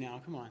songs too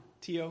now. Come on.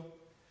 Tio.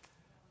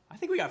 I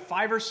think we got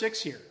 5 or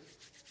 6 here.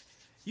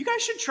 You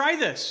guys should try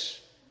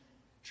this.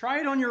 Try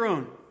it on your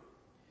own.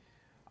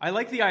 I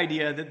like the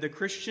idea that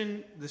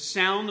the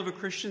sound of a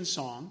Christian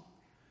song,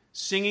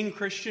 singing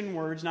Christian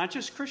words, not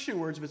just Christian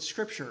words, but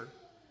Scripture,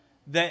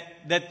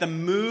 that the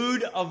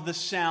mood of the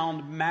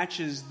sound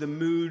matches the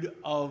mood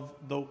of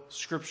the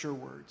Scripture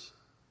words.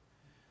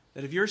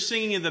 That if you're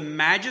singing in the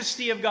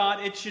majesty of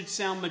God, it should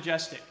sound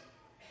majestic.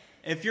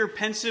 If you're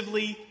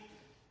pensively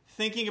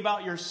thinking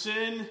about your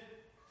sin,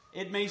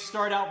 it may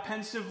start out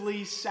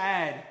pensively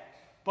sad,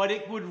 but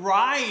it would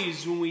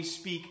rise when we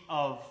speak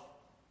of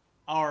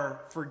our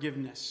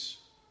forgiveness.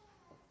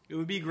 It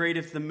would be great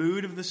if the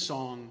mood of the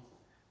song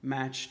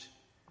matched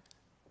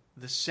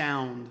the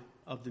sound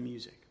of the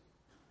music.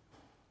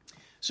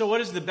 So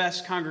what is the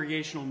best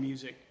congregational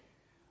music?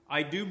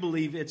 I do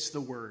believe it's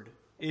the Word.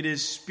 It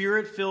is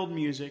Spirit-filled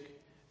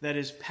music that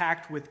is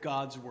packed with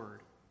God's Word.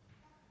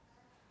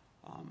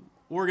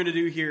 What we're going to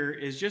do here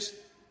is just,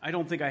 I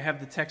don't think I have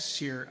the texts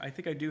here. I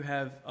think I do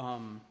have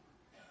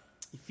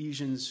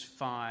Ephesians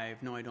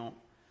 5. No, I don't.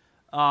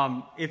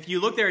 If you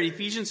look there at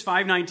Ephesians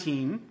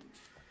 5:19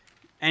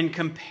 and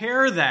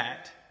compare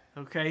that,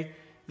 okay,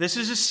 this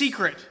is a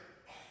secret.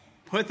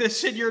 Put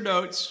this in your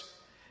notes.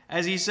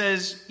 As he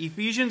says,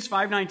 Ephesians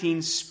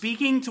 5:19,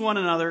 speaking to one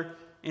another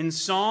in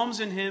psalms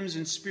and hymns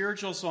and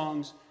spiritual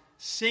songs,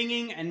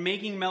 singing and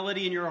making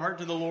melody in your heart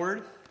to the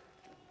Lord.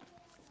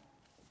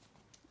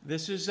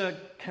 This is a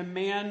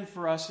command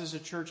for us as a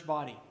church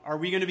body. Are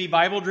we going to be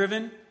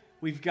Bible-driven?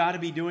 We've got to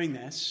be doing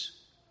this.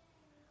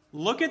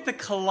 Look at the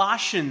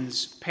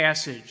Colossians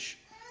passage.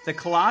 The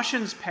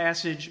Colossians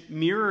passage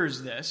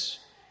mirrors this,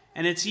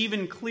 and it's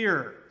even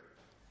clearer.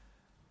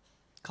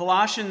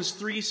 Colossians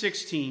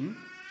 3:16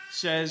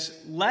 says,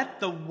 let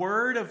the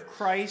word of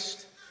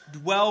Christ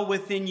dwell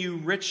within you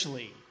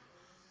richly,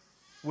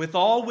 with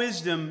all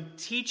wisdom,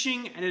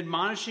 teaching and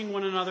admonishing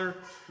one another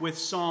with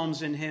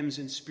psalms and hymns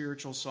and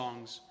spiritual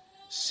songs,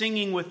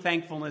 singing with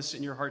thankfulness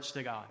in your hearts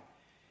to God.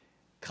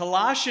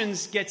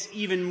 Colossians gets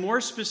even more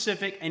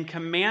specific and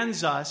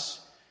commands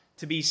us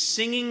to be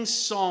singing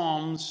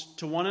psalms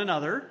to one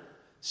another.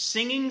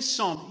 Singing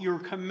psalms. You're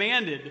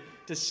commanded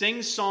to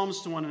sing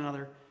psalms to one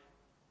another.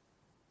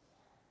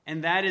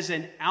 And that is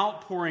an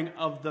outpouring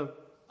of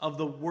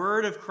the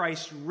word of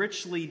Christ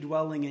richly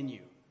dwelling in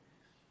you.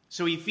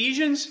 So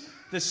Ephesians,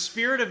 the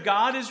Spirit of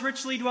God is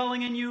richly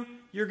dwelling in you.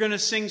 You're going to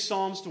sing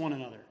psalms to one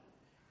another.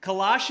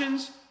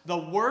 Colossians, the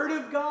Word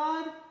of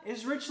God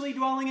is richly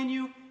dwelling in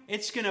you.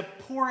 It's going to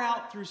pour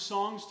out through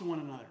songs to one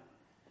another.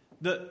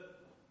 The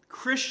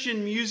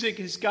Christian music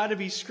has got to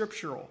be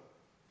scriptural.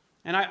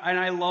 And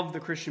I love the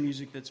Christian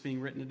music that's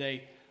being written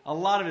today. A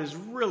lot of it is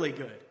really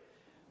good.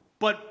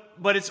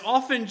 But it's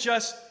often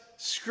just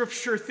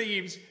scripture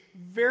themes.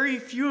 Very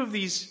few of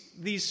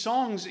these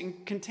songs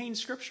contain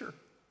scripture.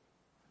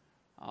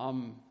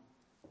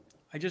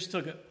 I just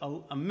took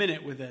a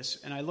minute with this,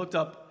 and I looked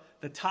up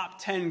the top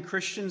 10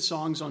 Christian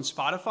songs on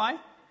Spotify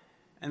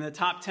and the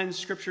top 10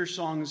 scripture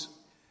songs,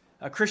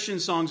 Christian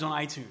songs on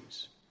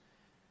iTunes.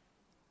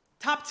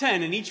 Top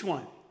 10 in each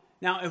one.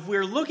 Now, if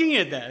we're looking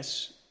at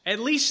this, at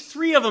least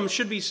 3 of them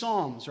should be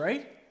psalms,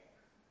 right?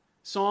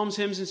 Psalms,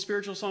 hymns, and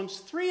spiritual songs.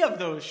 3 of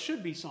those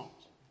should be psalms.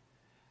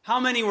 How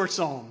many were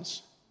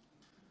psalms?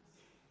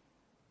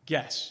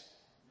 Guess.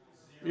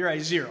 You're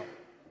right, 0.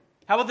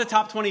 How about the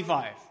top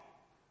 25?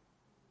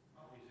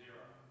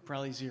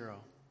 Probably 0.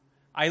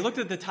 I looked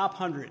at the top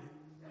 100,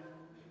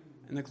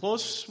 and the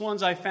closest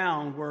ones I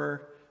found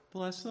were,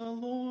 bless the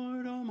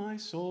Lord, oh my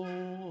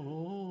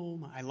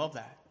soul. I love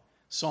that.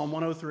 Psalm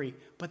 103.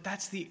 But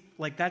that's the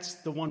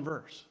one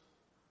verse.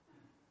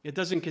 It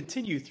doesn't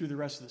continue through the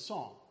rest of the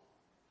psalm,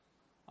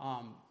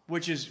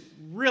 which is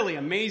really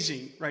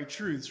amazing, right?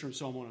 Truths from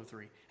Psalm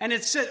 103. And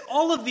it said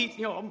all of the,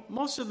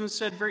 most of them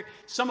said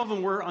some of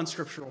them were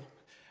unscriptural,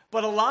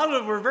 but a lot of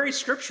them were very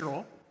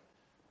scriptural.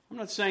 I'm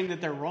not saying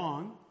that they're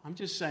wrong. I'm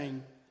just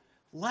saying,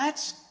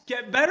 let's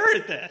get better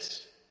at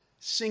this,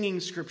 singing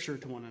scripture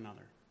to one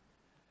another.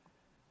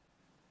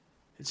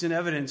 It's an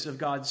evidence of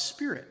God's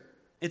Spirit.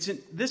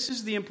 This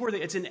is the important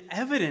thing. It's an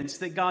evidence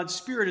that God's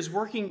Spirit is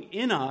working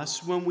in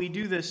us when we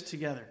do this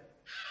together.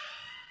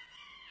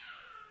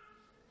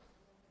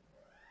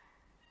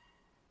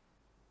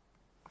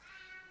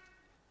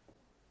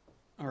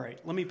 All right,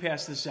 let me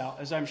pass this out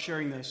as I'm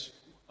sharing this.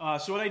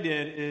 So what I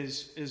did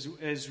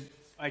is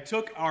I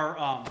took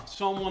our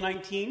Psalm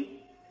 119,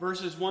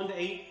 verses 1 to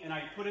 8, and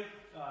I put it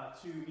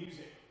to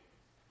music.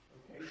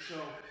 Okay, so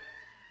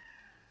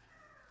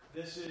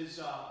this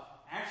is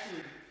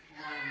actually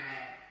on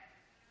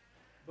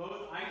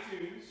both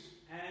iTunes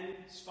and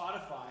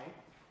Spotify.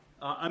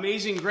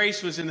 Amazing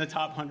Grace was in the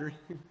top 100.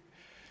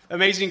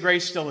 Amazing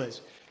Grace still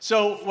is.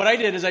 So what I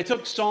did is I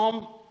took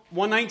Psalm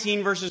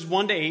 119, verses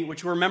 1 to 8,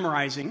 which we're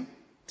memorizing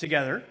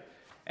together,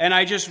 and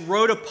I just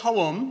wrote a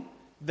poem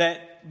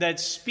that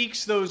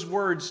speaks those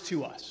words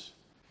to us.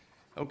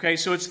 Okay,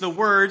 so it's the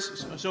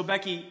words. So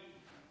Becky,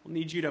 we'll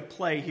need you to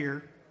play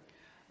here.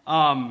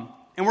 And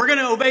we're going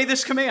to obey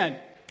this command.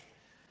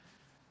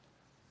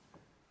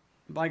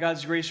 By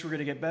God's grace, we're going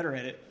to get better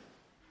at it.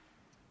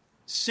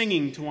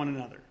 Singing to one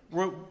another,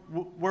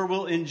 where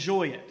we'll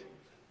enjoy it.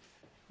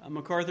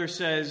 MacArthur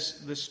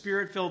says, the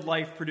Spirit-filled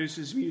life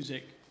produces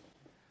music.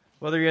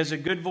 Whether he has a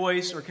good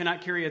voice or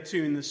cannot carry a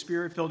tune, the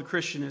Spirit-filled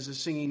Christian is a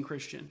singing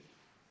Christian.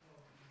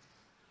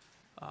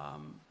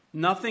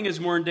 Nothing is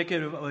more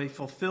indicative of a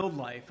fulfilled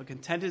life, a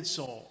contented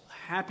soul,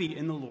 happy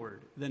in the Lord,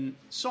 than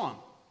song.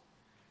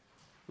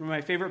 One of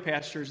my favorite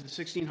pastors, the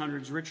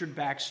 1600s, Richard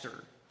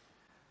Baxter,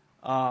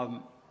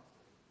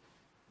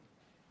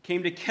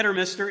 came to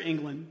Kidderminster,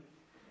 England,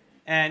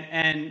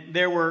 and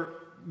there were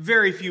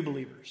very few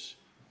believers.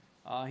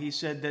 He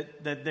said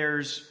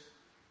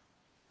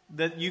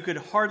that you could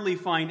hardly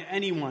find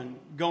anyone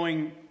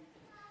going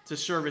to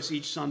service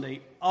each Sunday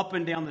up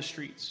and down the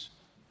streets.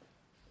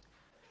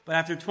 But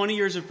after 20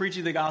 years of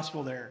preaching the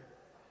gospel there,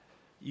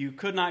 you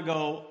could not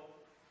go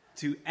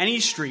to any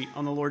street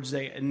on the Lord's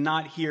Day and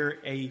not hear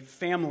a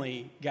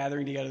family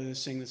gathering together to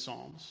sing the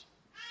Psalms.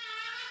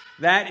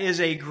 That is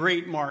a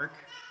great mark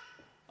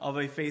of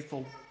a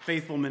faithful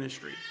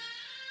ministry.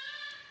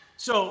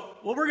 So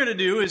what we're going to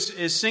do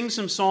is sing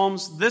some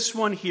Psalms. This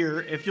one here,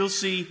 if you'll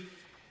see,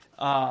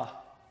 here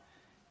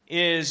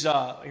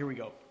we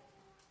go.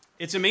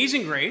 It's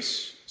Amazing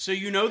Grace, so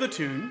you know the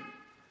tune.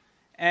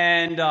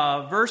 And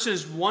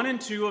verses 1 and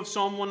 2 of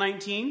Psalm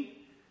 119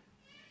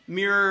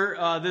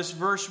 mirror this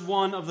verse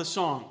 1 of the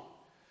song.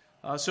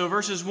 So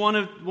verses 1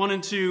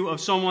 and 2 of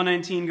Psalm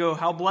 119 go,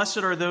 how blessed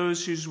are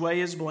those whose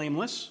way is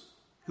blameless,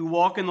 who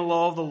walk in the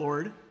law of the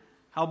Lord.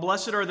 How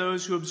blessed are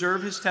those who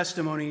observe his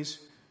testimonies,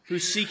 who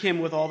seek him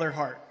with all their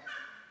heart.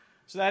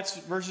 So that's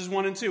verses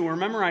 1 and 2. We're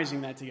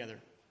memorizing that together.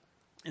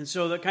 And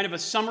so the kind of a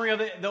summary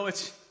of it, though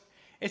it's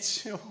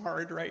so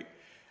hard, right?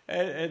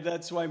 And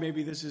that's why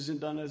maybe this isn't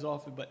done as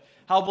often. But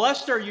how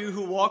blessed are you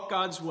who walk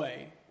God's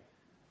way,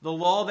 the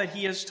law that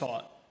he has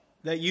taught,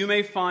 that you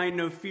may find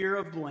no fear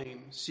of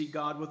blame. Seek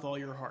God with all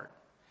your heart.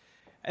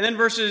 And then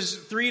verses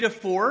 3 to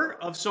 4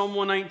 of Psalm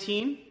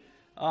 119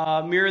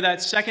 mirror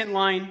that second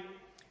line.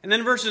 And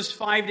then verses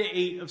 5 to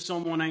 8 of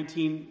Psalm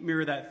 119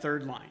 mirror that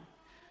third line.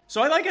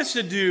 So what I'd like us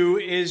to do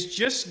is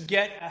just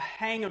get a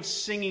hang of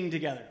singing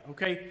together,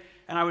 okay?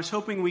 And I was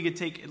hoping we could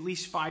take at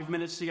least 5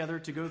 minutes together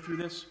to go through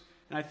this,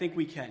 and I think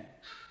we can.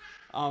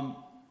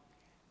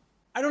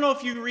 I don't know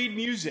if you read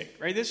music,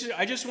 right?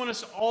 I just want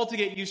us all to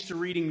get used to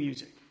reading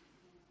music.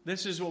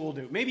 This is what we'll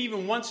do. Maybe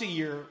even once a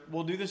year,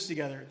 we'll do this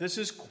together. This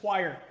is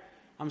choir.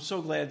 I'm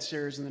so glad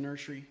Sarah's in the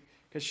nursery,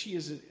 because she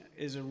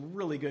is a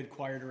really good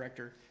choir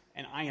director,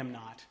 and I am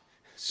not.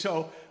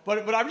 So,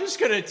 but I'm just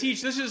going to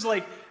teach. This is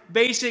like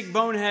basic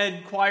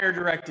bonehead choir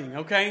directing,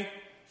 okay?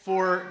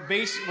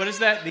 What is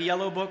that? The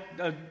yellow book,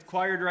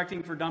 choir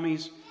directing for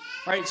dummies,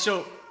 right?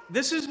 So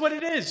this is what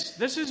it is.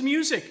 This is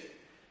music.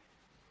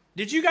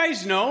 Did you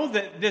guys know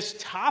that this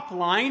top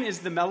line is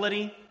the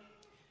melody?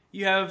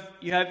 You have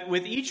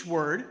with each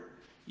word,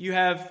 you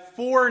have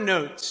 4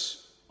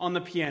 notes on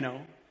the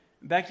piano.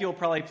 Becky will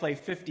probably play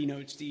 50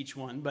 notes to each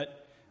one,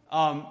 but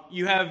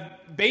you have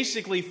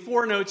basically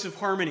 4 notes of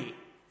harmony.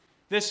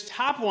 This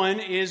top one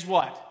is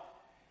what?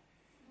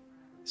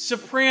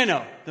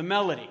 Soprano, the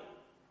melody.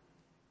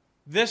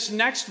 This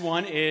next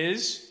one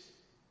is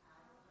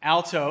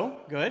alto,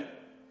 good.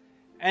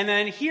 And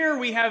then here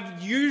we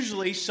have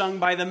usually sung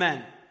by the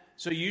men.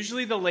 So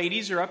usually the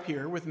ladies are up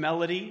here with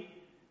melody,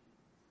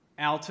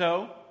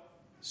 alto,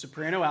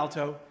 soprano,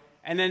 alto.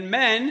 And then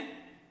men,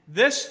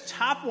 this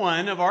top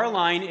one of our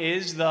line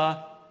is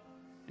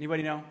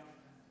anybody know?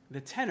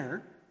 The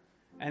tenor.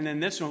 And then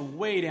this one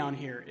way down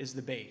here is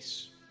the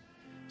bass.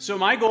 So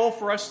my goal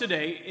for us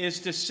today is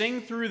to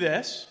sing through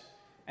this.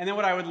 And then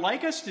what I would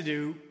like us to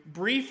do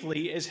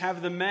briefly is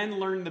have the men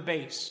learn the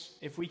bass,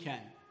 if we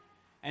can,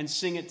 and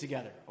sing it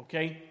together,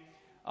 okay?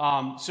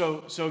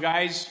 So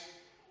guys,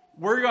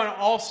 we're going to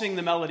all sing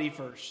the melody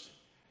first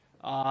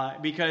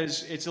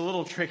because it's a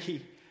little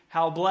tricky.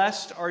 How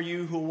blessed are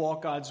you who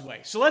walk God's way.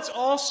 So let's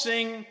all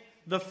sing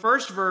the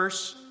first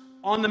verse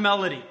on the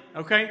melody,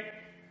 okay?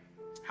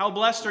 How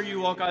blessed are you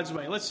who walk God's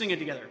way. Let's sing it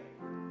together.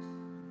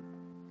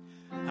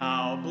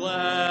 How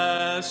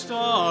blessed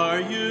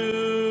are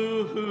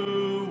you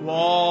who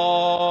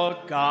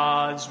walk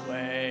God's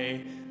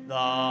way, the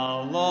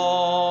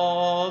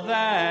law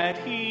that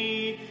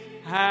He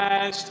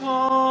has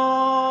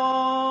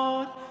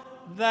taught,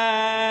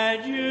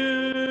 that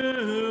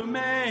you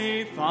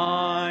may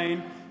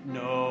find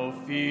no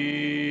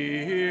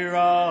fear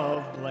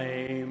of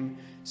blame.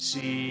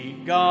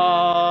 Seek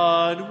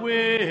God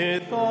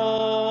with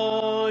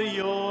all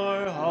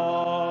your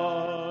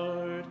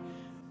heart.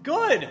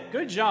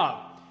 Good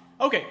job.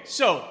 Okay,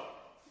 so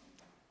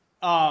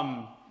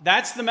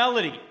that's the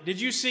melody. Did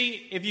you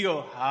see, if you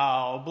go,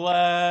 how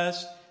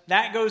blessed,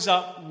 that goes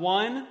up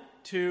 1,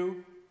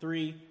 2,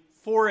 3,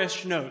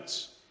 4-ish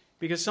notes.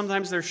 Because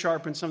sometimes they're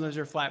sharp and sometimes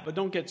they're flat, but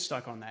don't get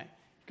stuck on that.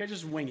 You can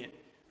just wing it.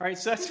 All right,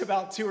 so that's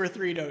about 2 or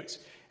 3 notes.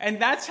 And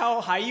that's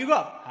how high you go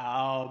up.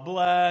 How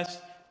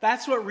blessed.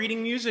 That's what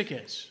reading music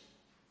is.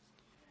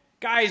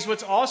 Guys,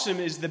 what's awesome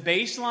is the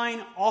bass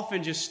line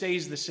often just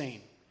stays the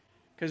same.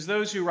 Because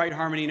those who write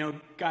harmony know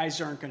guys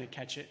aren't going to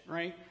catch it,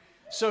 right?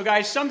 So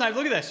guys, sometimes,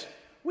 look at this.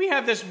 We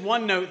have this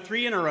one note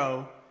 3 in a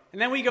row,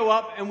 and then we go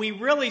up and we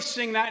really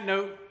sing that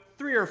note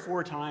 3 or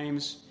 4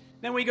 times.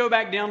 Then we go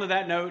back down to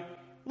that note.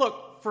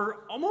 Look,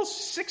 for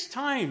almost 6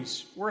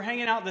 times, we're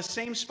hanging out the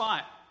same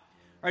spot.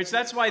 All right, so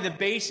that's why the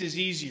bass is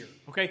easier,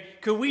 okay?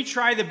 Could we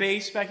try the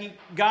bass, Becky?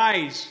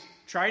 Guys,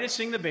 try to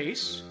sing the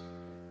bass.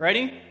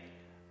 Ready?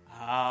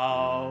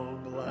 How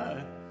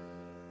blessed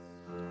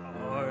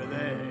are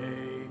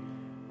they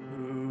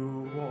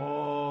who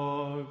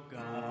walk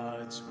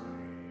God's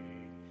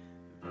way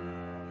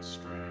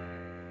astray.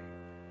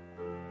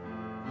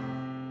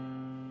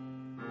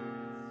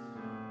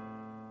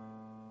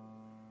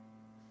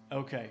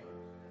 Okay,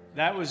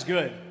 that was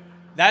good.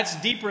 That's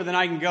deeper than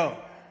I can go.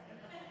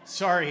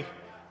 Sorry.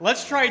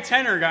 Let's try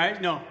tenor, guys.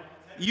 No,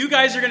 you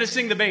guys are going to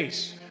sing the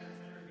bass.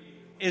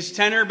 Is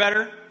tenor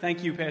better?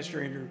 Thank you,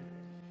 Pastor Andrew.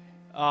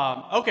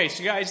 Okay,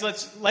 so guys,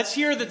 let's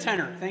hear the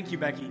tenor. Thank you,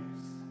 Becky.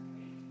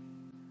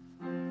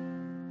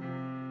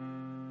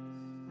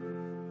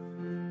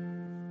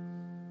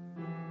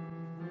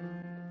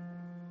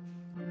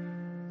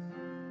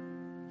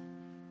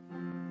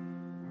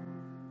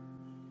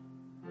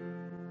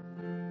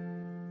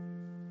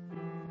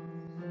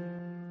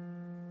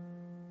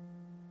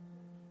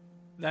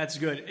 That's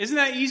good. Isn't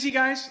that easy,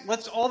 guys?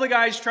 Let's all the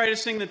guys try to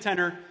sing the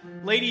tenor.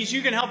 Ladies,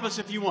 you can help us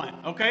if you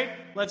want, okay?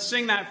 Let's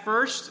sing that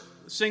first.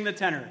 Sing the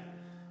tenor.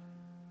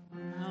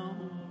 How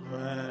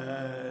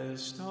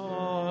blessed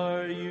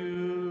are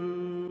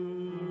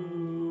you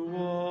who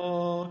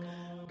walk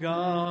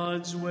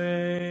God's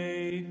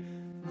way,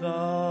 the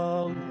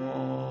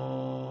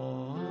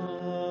law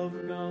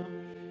of God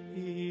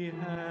He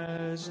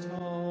has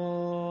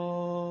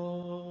taught.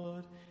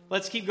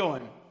 Let's keep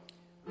going.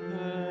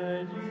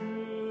 That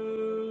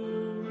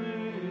you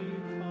may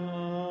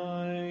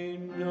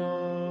find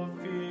no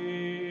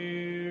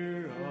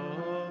fear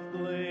of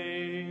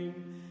blame.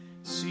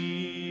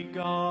 Seek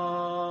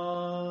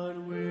God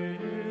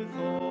with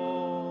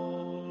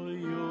all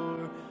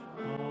your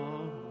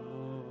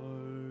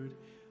heart.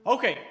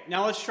 Okay,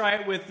 now let's try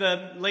it with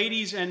the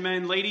ladies and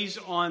men. Ladies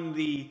on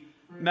the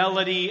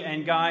melody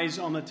and guys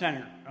on the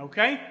tenor.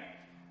 Okay?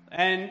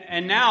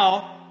 And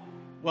now,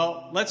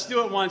 well, let's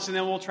do it once and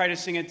then we'll try to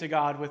sing it to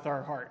God with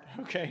our heart.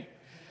 Okay?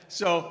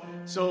 So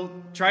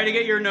try to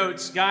get your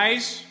notes,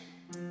 guys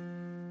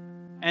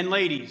and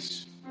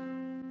ladies.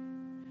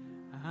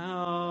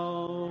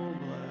 How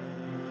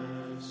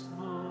blessed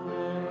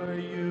are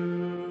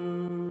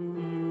you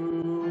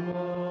who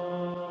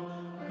walk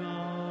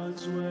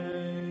God's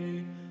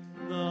way,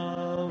 the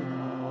law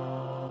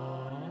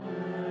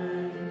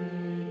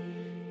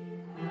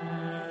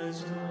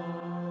has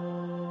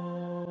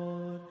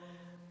taught,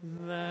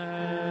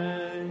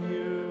 that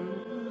you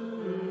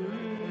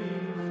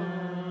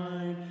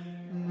find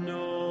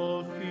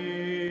no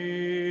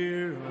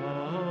fear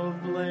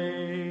of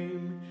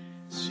blame.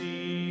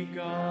 Seek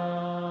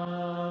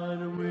God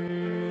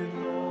with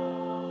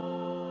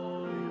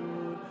all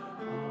your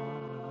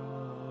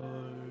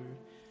heart.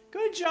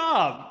 Good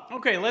job.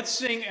 Okay, let's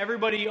sing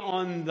everybody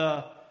on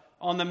the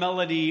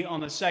melody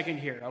on the second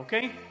here,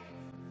 okay?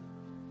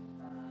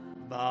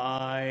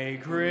 By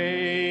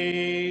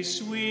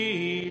grace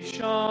we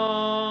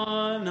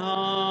shone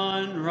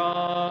on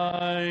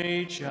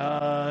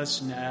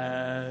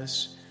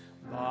righteousness,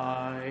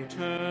 by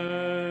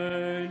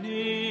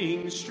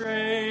turning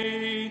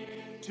straight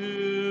to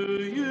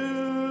you.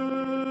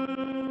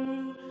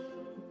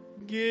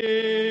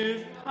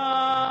 give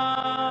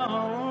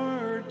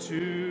power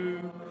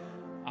to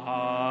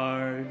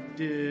our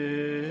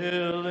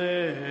diligence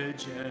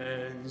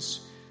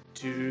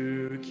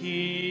to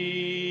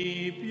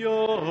keep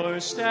your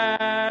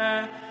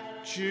statutes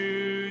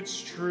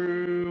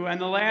true.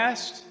 And the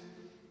last,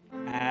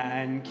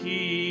 and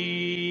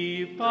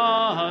keep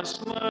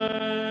us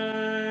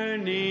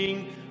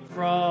learning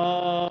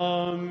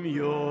from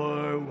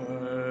your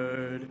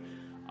word.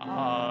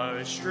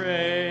 Our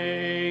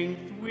strength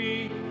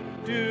we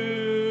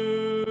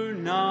do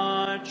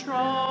not trust,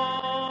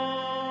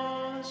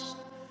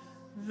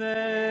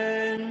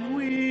 then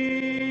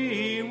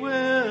we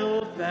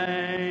will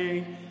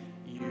thank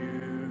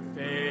you,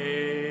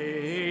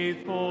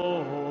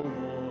 faithful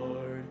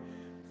Lord,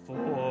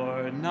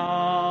 for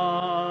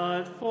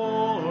not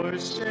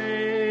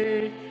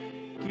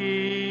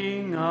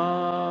forsaking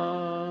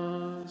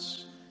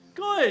us.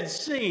 Good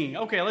singing.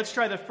 Okay, let's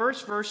try the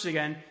first verse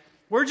again.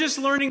 We're just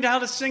learning how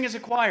to sing as a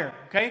choir,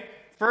 okay?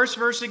 First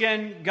verse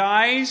again,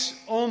 guys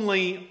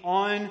only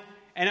on,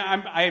 and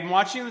I'm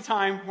watching the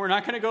time. We're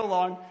not going to go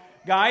long.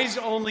 Guys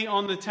only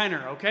on the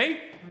tenor, okay?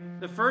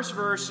 The first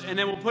verse, and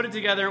then we'll put it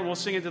together and we'll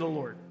sing it to the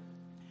Lord.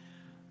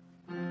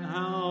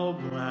 How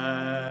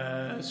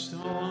blessed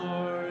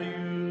are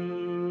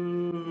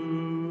you,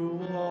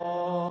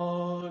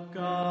 walk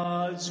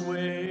God's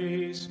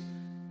ways.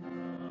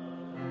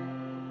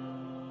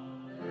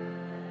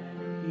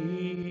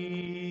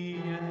 He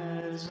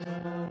has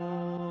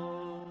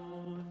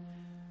known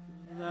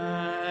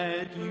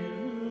that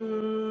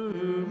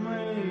you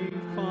may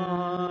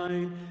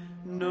find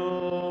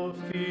no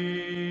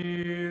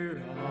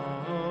fear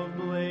of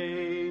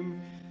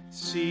blame.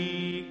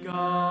 Seek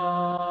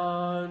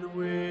God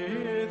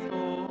with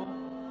all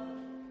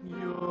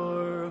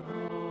your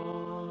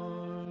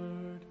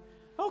heart.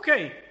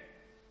 Okay,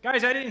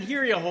 guys, I didn't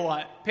hear you a whole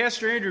lot.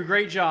 Pastor Andrew,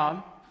 great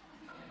job.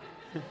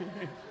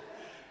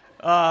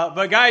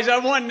 But guys,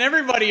 I'm wanting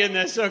everybody in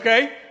this,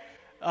 okay?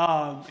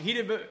 He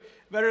did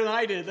better than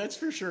I did, that's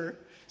for sure.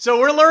 So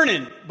we're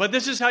learning, but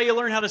this is how you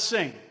learn how to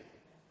sing.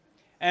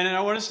 And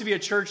I want us to be a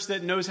church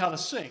that knows how to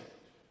sing.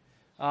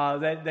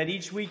 That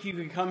each week you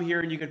can come here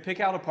and you can pick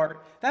out a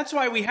part. That's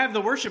why we have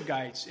the worship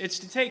guides. It's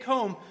to take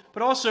home,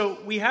 but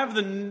also we have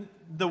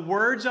the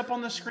words up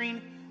on the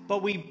screen,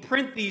 but we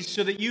print these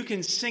so that you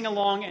can sing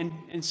along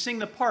and sing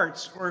the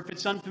parts. Or if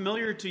it's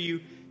unfamiliar to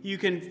you, you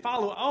can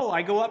follow. Oh,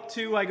 I go up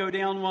 2, I go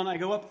down 1, I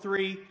go up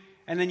 3,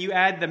 and then you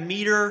add the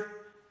meter,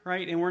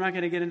 right? And we're not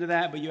going to get into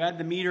that, but you add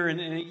the meter,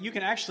 and you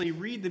can actually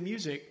read the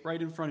music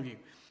right in front of you.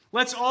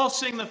 Let's all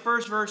sing the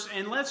first verse,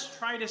 and let's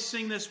try to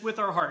sing this with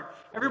our heart.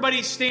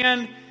 Everybody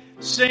stand,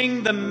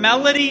 sing the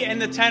melody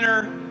and the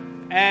tenor,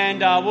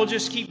 and we'll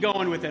just keep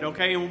going with it,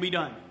 okay? And we'll be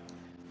done.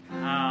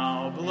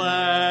 How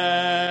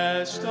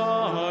blessed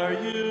are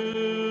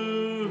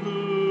you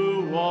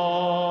who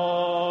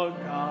walk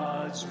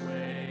God's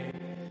way,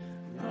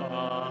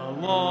 the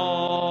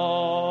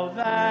law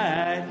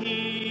that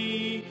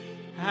He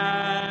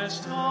has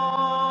taught,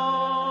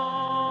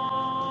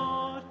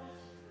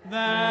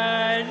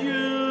 that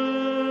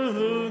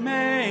you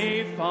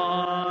may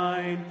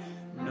find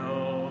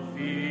no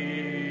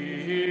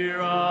fear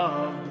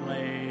of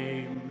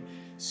blame.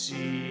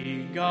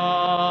 See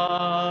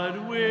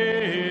God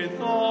with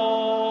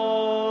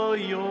all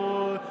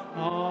your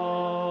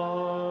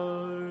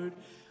heart.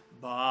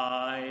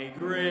 By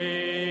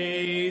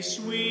grace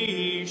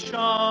we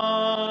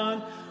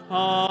shun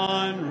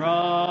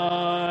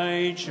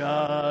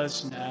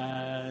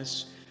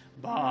unrighteousness,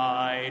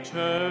 by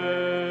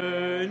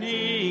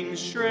turning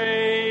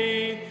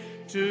straight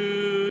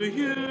to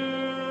you.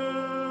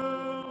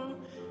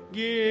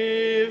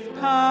 Give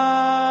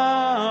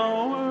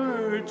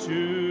power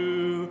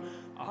to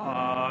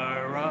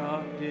our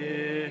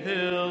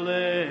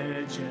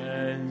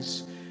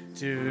diligence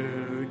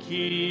to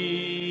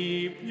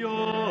keep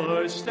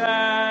your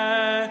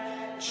statutes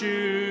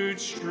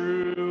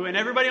true. And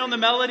everybody on the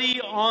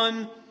melody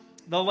on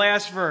the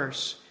last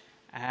verse.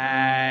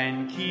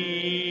 And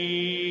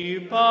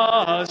keep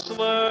us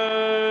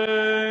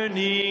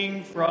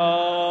learning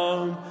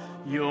from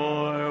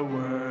your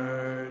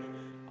word.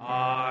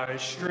 Our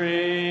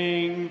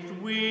strength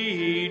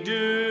we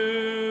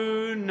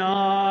do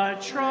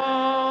not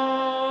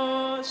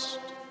trust,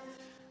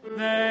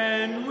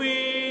 then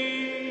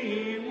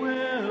we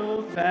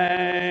will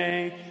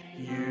thank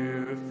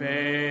you,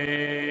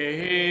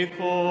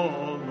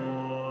 faithful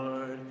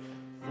Lord,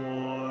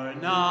 for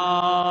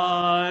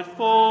not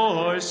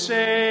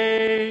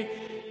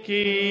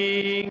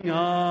forsaking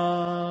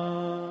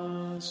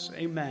us.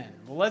 Amen.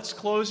 Well, let's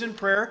close in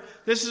prayer.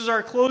 This is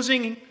our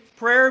closing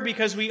prayer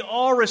because we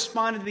all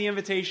responded to the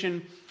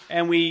invitation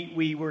and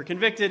we were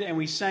convicted and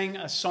we sang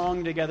a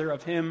song together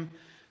of hymn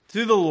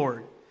to the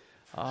Lord.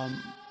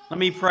 Let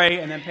me pray,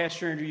 and then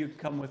Pastor Andrew, you can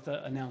come with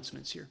the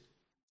announcements here.